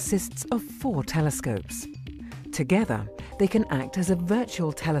VLT consists of 4 telescopes. Together, they can act as a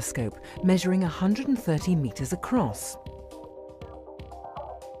virtual telescope measuring 130 meters across.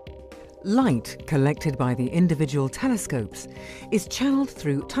 Light collected by the individual telescopes is channeled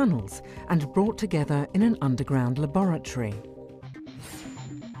through tunnels and brought together in an underground laboratory.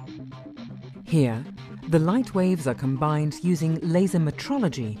 Here, the light waves are combined using laser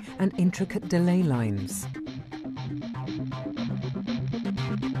metrology and intricate delay lines.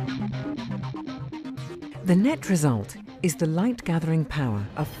 The net result is the light-gathering power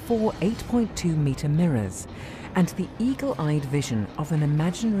of 4 8.2-meter mirrors and the eagle-eyed vision of an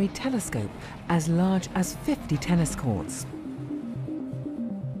imaginary telescope as large as 50 tennis courts.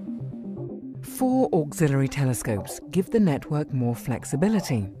 4 auxiliary telescopes give the network more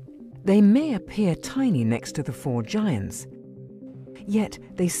flexibility. They may appear tiny next to the 4 giants, yet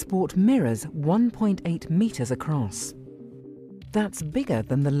they sport mirrors 1.8 meters across. That's bigger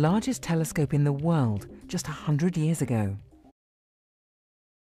than the largest telescope in the world just 100 years ago.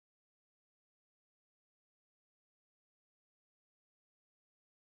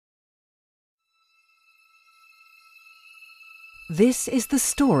 This is the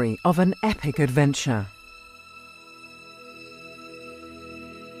story of an epic adventure.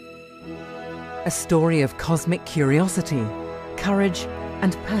 A story of cosmic curiosity, courage,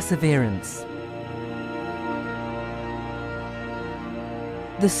 and perseverance.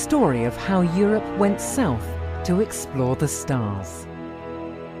 The story of how Europe went south to explore the stars.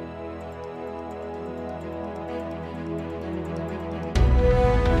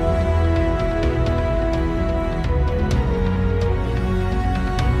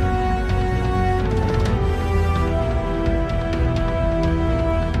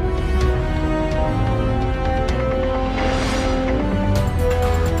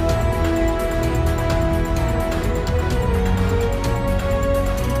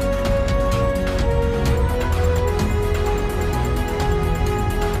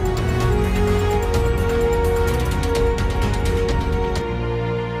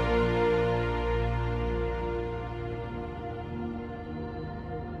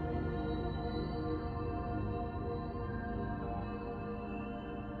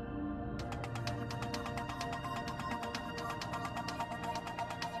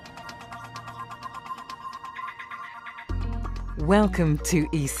 Welcome to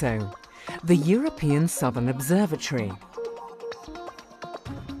ESO, the European Southern Observatory.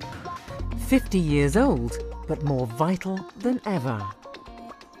 50 years old, but more vital than ever.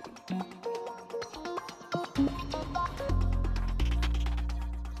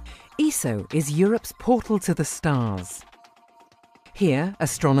 ESO is Europe's portal to the stars. Here,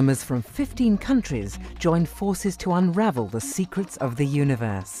 astronomers from 15 countries join forces to unravel the secrets of the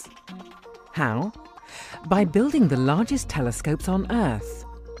universe. How? By building the largest telescopes on Earth,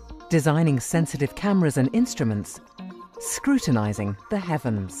 designing sensitive cameras and instruments, scrutinizing the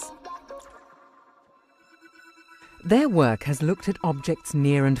heavens. Their work has looked at objects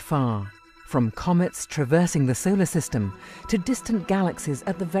near and far, from comets traversing the solar system to distant galaxies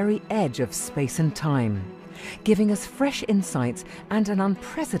at the very edge of space and time, giving us fresh insights and an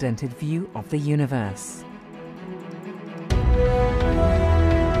unprecedented view of the universe.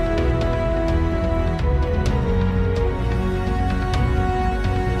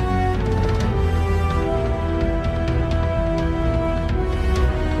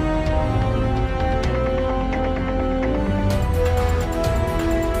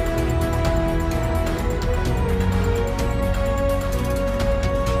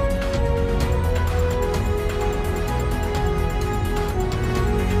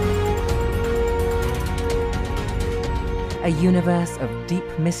 A universe of deep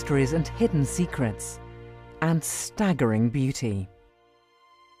mysteries and hidden secrets, and staggering beauty.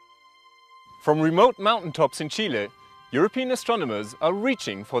 From remote mountaintops in Chile, European astronomers are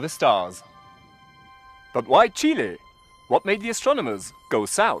reaching for the stars. But why Chile? What made the astronomers go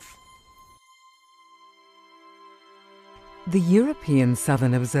south? The European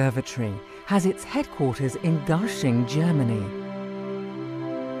Southern Observatory has its headquarters in Garching, Germany.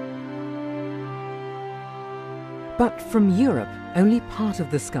 But from Europe, only part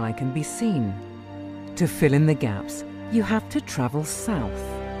of the sky can be seen. To fill in the gaps, you have to travel south.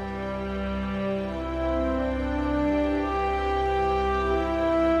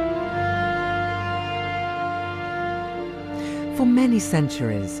 For many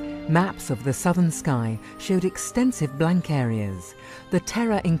centuries, maps of the southern sky showed extensive blank areas, the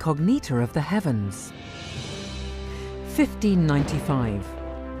terra incognita of the heavens. 1595.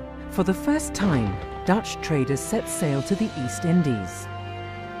 For the first time, Dutch traders set sail to the East Indies.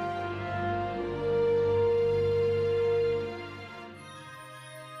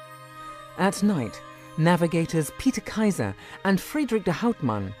 At night, navigators Peter Kaiser and Friedrich de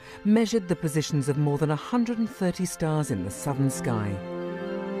Houtman measured the positions of more than 130 stars in the southern sky.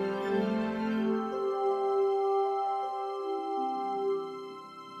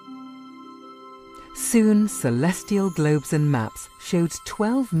 Soon, celestial globes and maps showed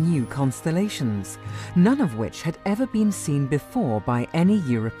 12 new constellations, none of which had ever been seen before by any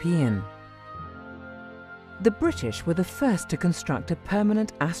European. The British were the first to construct a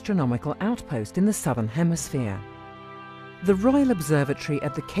permanent astronomical outpost in the Southern Hemisphere. The Royal Observatory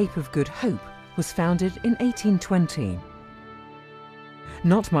at the Cape of Good Hope was founded in 1820.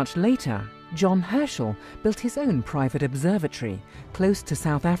 Not much later, John Herschel built his own private observatory close to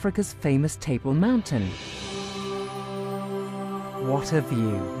South Africa's famous Table Mountain. What a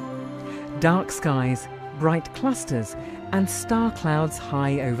view! Dark skies, bright clusters, and star clouds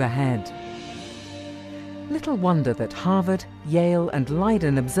high overhead. Little wonder that Harvard, Yale, and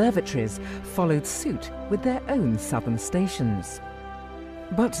Leiden observatories followed suit with their own southern stations.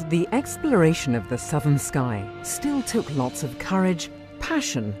 But the exploration of the southern sky still took lots of courage,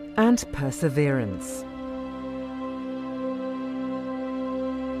 passion, and perseverance.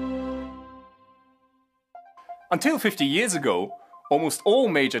 Until 50 years ago, almost all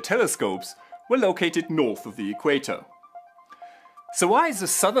major telescopes were located north of the equator. So why is the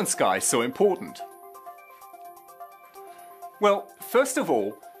southern sky so important? Well, first of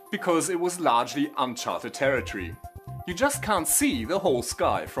all, because it was largely uncharted territory. You just can't see the whole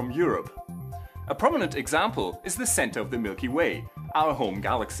sky from Europe. A prominent example is the center of the Milky Way, our home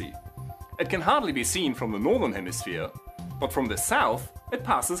galaxy. It can hardly be seen from the northern hemisphere, but from the south it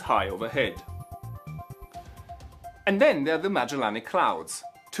passes high overhead. And then there are the Magellanic Clouds,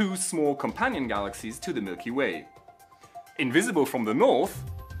 two small companion galaxies to the Milky Way. Invisible from the north,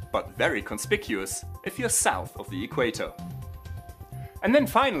 but very conspicuous if you're south of the equator. And then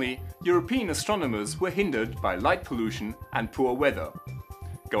finally, European astronomers were hindered by light pollution and poor weather.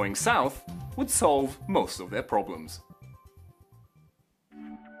 Going south would solve most of their problems.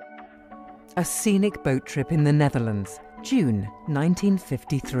 A scenic boat trip in the Netherlands, June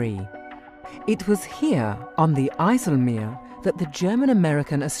 1953. It was here, on the IJsselmeer, that the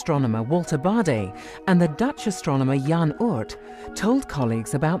German-American astronomer Walter Baade and the Dutch astronomer Jan Oort told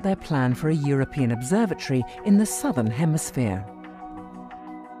colleagues about their plan for a European observatory in the southern hemisphere.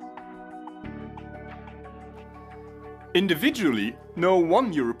 Individually, no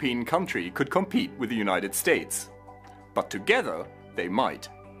one European country could compete with the United States. But together, they might.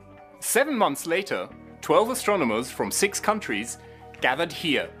 7 months later, 12 astronomers from 6 countries gathered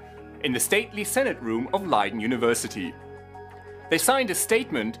here, in the stately Senate room of Leiden University. They signed a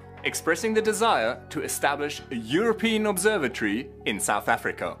statement expressing the desire to establish a European observatory in South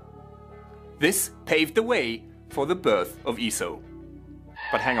Africa. This paved the way for the birth of ESO.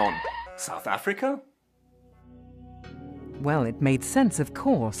 But hang on, South Africa? Well, it made sense, of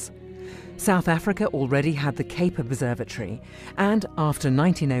course. South Africa already had the Cape Observatory and, after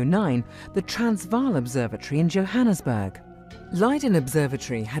 1909, the Transvaal Observatory in Johannesburg. Leiden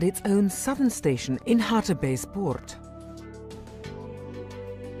Observatory had its own southern station in Hartbeespoort.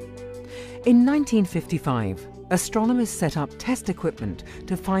 In 1955, astronomers set up test equipment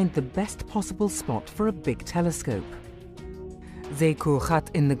to find the best possible spot for a big telescope.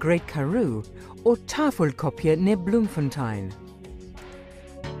 Zeekoegat in the Great Karoo or Tafelkopje near Bloemfontein.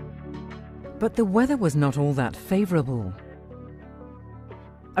 But the weather was not all that favourable.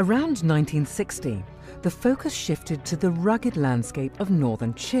 Around 1960, the focus shifted to the rugged landscape of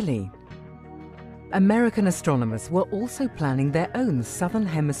northern Chile. American astronomers were also planning their own Southern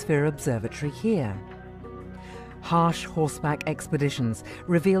Hemisphere observatory here. Harsh horseback expeditions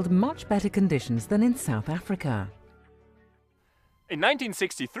revealed much better conditions than in South Africa. In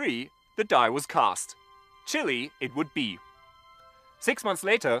 1963, the die was cast. Chile it would be. 6 months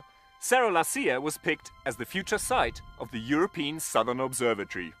later, Cerro La Silla was picked as the future site of the European Southern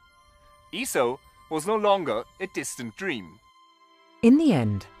Observatory. ESO was no longer a distant dream. In the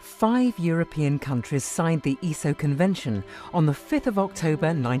end, 5 European countries signed the ESO Convention on the 5th of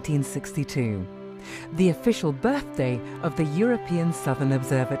October 1962, the official birthday of the European Southern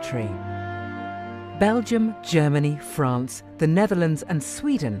Observatory. Belgium, Germany, France, the Netherlands and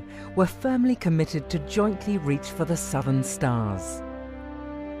Sweden were firmly committed to jointly reach for the southern stars.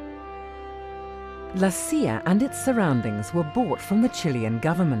 La Silla and its surroundings were bought from the Chilean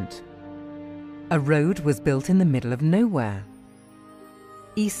government. A road was built in the middle of nowhere.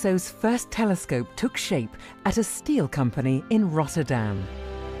 ESO's first telescope took shape at a steel company in Rotterdam.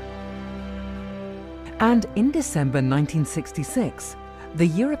 And in December 1966, the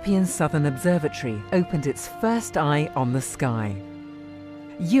European Southern Observatory opened its first eye on the sky.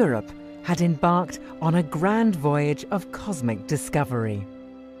 Europe had embarked on a grand voyage of cosmic discovery.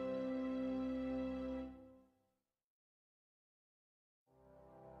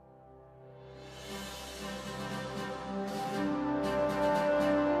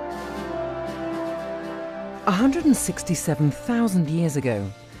 A 167,000 years ago,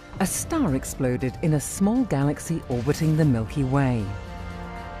 a star exploded in a small galaxy orbiting the Milky Way.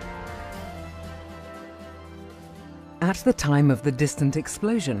 At the time of the distant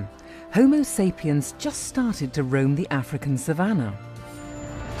explosion, Homo sapiens just started to roam the African savanna.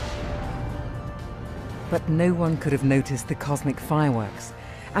 But no one could have noticed the cosmic fireworks,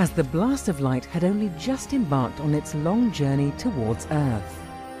 as the blast of light had only just embarked on its long journey towards Earth.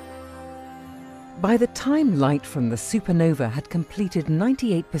 By the time light from the supernova had completed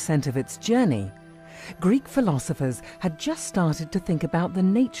 98% of its journey, Greek philosophers had just started to think about the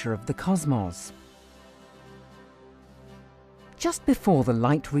nature of the cosmos. Just before the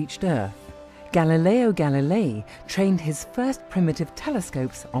light reached Earth, Galileo Galilei trained his first primitive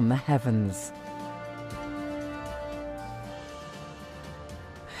telescopes on the heavens.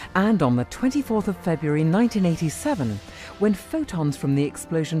 And on the 24th of February 1987, when photons from the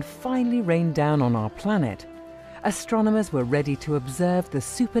explosion finally rained down on our planet, astronomers were ready to observe the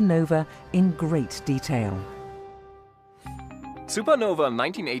supernova in great detail. Supernova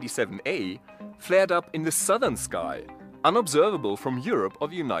 1987A flared up in the southern sky, unobservable from Europe or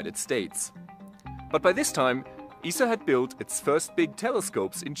the United States. But by this time, ESA had built its first big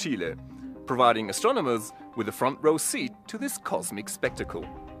telescopes in Chile, providing astronomers with a front row seat to this cosmic spectacle.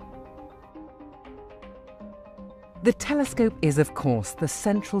 The telescope is, of course, the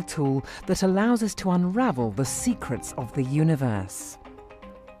central tool that allows us to unravel the secrets of the universe.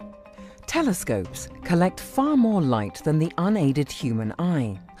 Telescopes collect far more light than the unaided human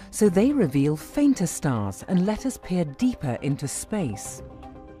eye, so they reveal fainter stars and let us peer deeper into space.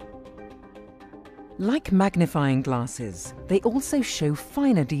 Like magnifying glasses, they also show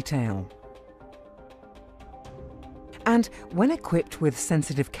finer detail. And when equipped with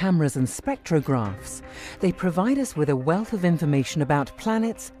sensitive cameras and spectrographs, they provide us with a wealth of information about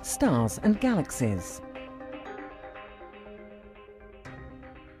planets, stars, and galaxies.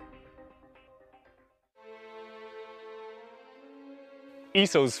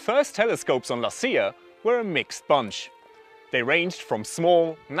 ESO's first telescopes on La Silla were a mixed bunch. They ranged from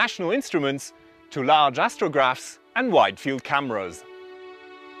small national instruments to large astrographs and wide-field cameras.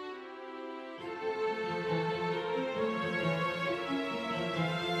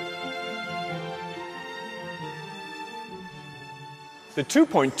 The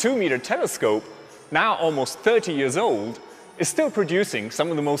 2.2-meter telescope, now almost 30 years old, is still producing some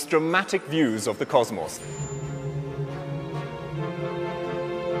of the most dramatic views of the cosmos.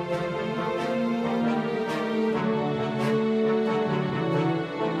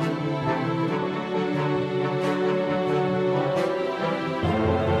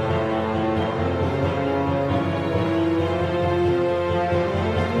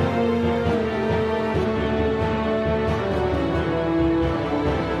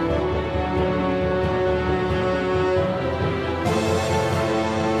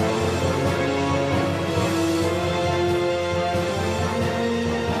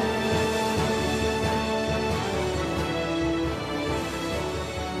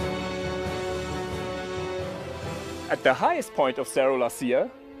 At the highest point of Cerro La Silla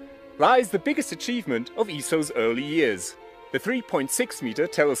lies the biggest achievement of ESO's early years, the 3.6-meter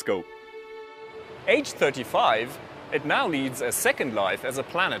telescope. Aged 35, it now leads a second life as a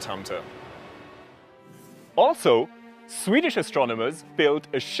planet hunter. Also, Swedish astronomers built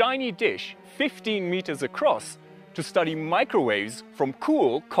a shiny dish 15 meters across to study microwaves from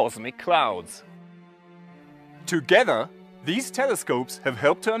cool cosmic clouds. Together, these telescopes have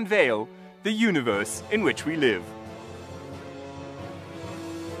helped to unveil the universe in which we live.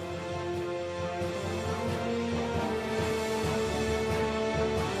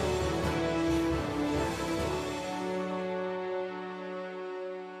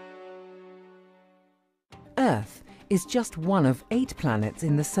 Earth is just one of 8 planets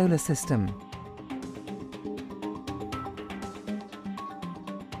in the solar system.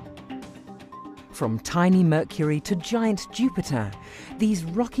 From tiny Mercury to giant Jupiter, these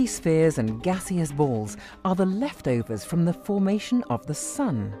rocky spheres and gaseous balls are the leftovers from the formation of the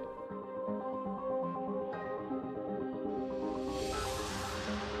Sun.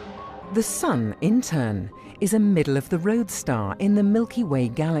 The Sun, in turn, is a middle-of-the-road star in the Milky Way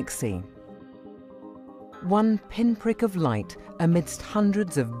galaxy. one pinprick of light amidst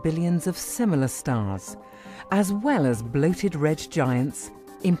hundreds of billions of similar stars, as well as bloated red giants,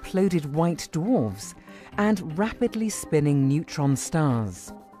 imploded white dwarfs, and rapidly spinning neutron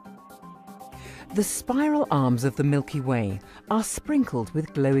stars. The spiral arms of the Milky Way are sprinkled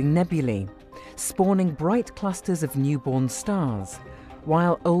with glowing nebulae, spawning bright clusters of newborn stars,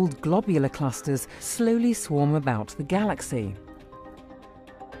 while old globular clusters slowly swarm about the galaxy.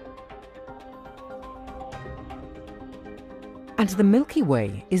 And the Milky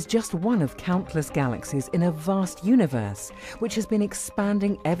Way is just one of countless galaxies in a vast universe, which has been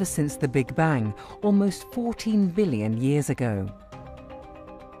expanding ever since the Big Bang, almost 14 billion years ago.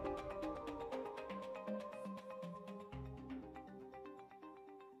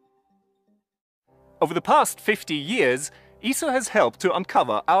 Over the past 50 years, ESO has helped to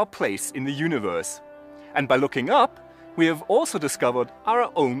uncover our place in the universe. And by looking up, we have also discovered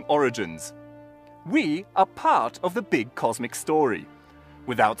our own origins. We are part of the big cosmic story.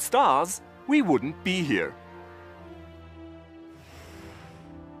 Without stars, we wouldn't be here.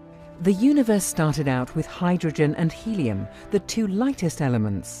 The universe started out with hydrogen and helium, the two lightest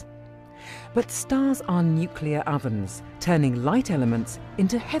elements. But stars are nuclear ovens, turning light elements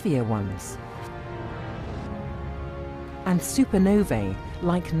into heavier ones. And supernovae,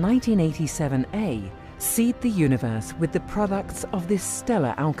 like 1987A, seed the universe with the products of this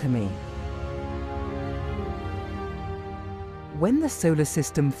stellar alchemy. When the solar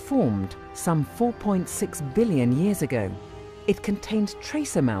system formed some 4.6 billion years ago, it contained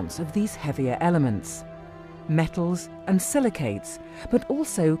trace amounts of these heavier elements, metals and silicates, but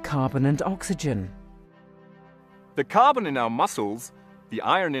also carbon and oxygen. The carbon in our muscles, the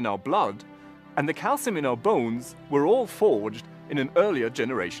iron in our blood, and the calcium in our bones were all forged in an earlier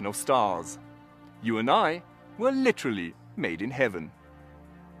generation of stars. You and I were literally made in heaven.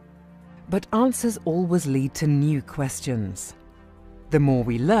 But answers always lead to new questions. The more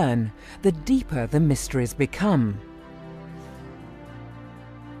we learn, the deeper the mysteries become.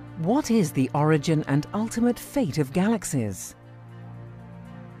 What is the origin and ultimate fate of galaxies?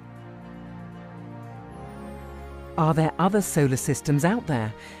 Are there other solar systems out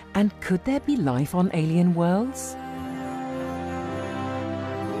there? And could there be life on alien worlds?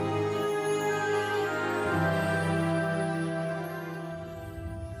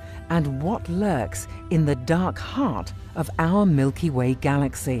 And what lurks in the dark heart of our Milky Way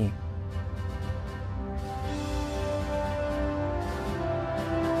galaxy?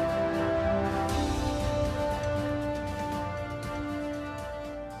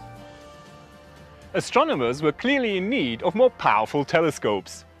 Astronomers were clearly in need of more powerful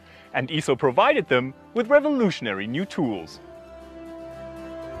telescopes, and ESO provided them with revolutionary new tools.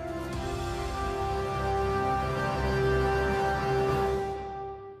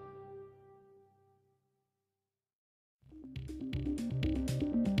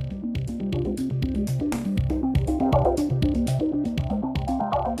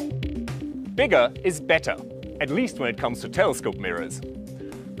 Bigger is better, at least when it comes to telescope mirrors.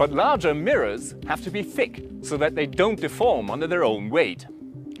 But larger mirrors have to be thick so that they don't deform under their own weight.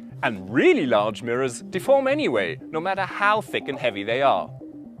 And really large mirrors deform anyway, no matter how thick and heavy they are.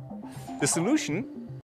 The solution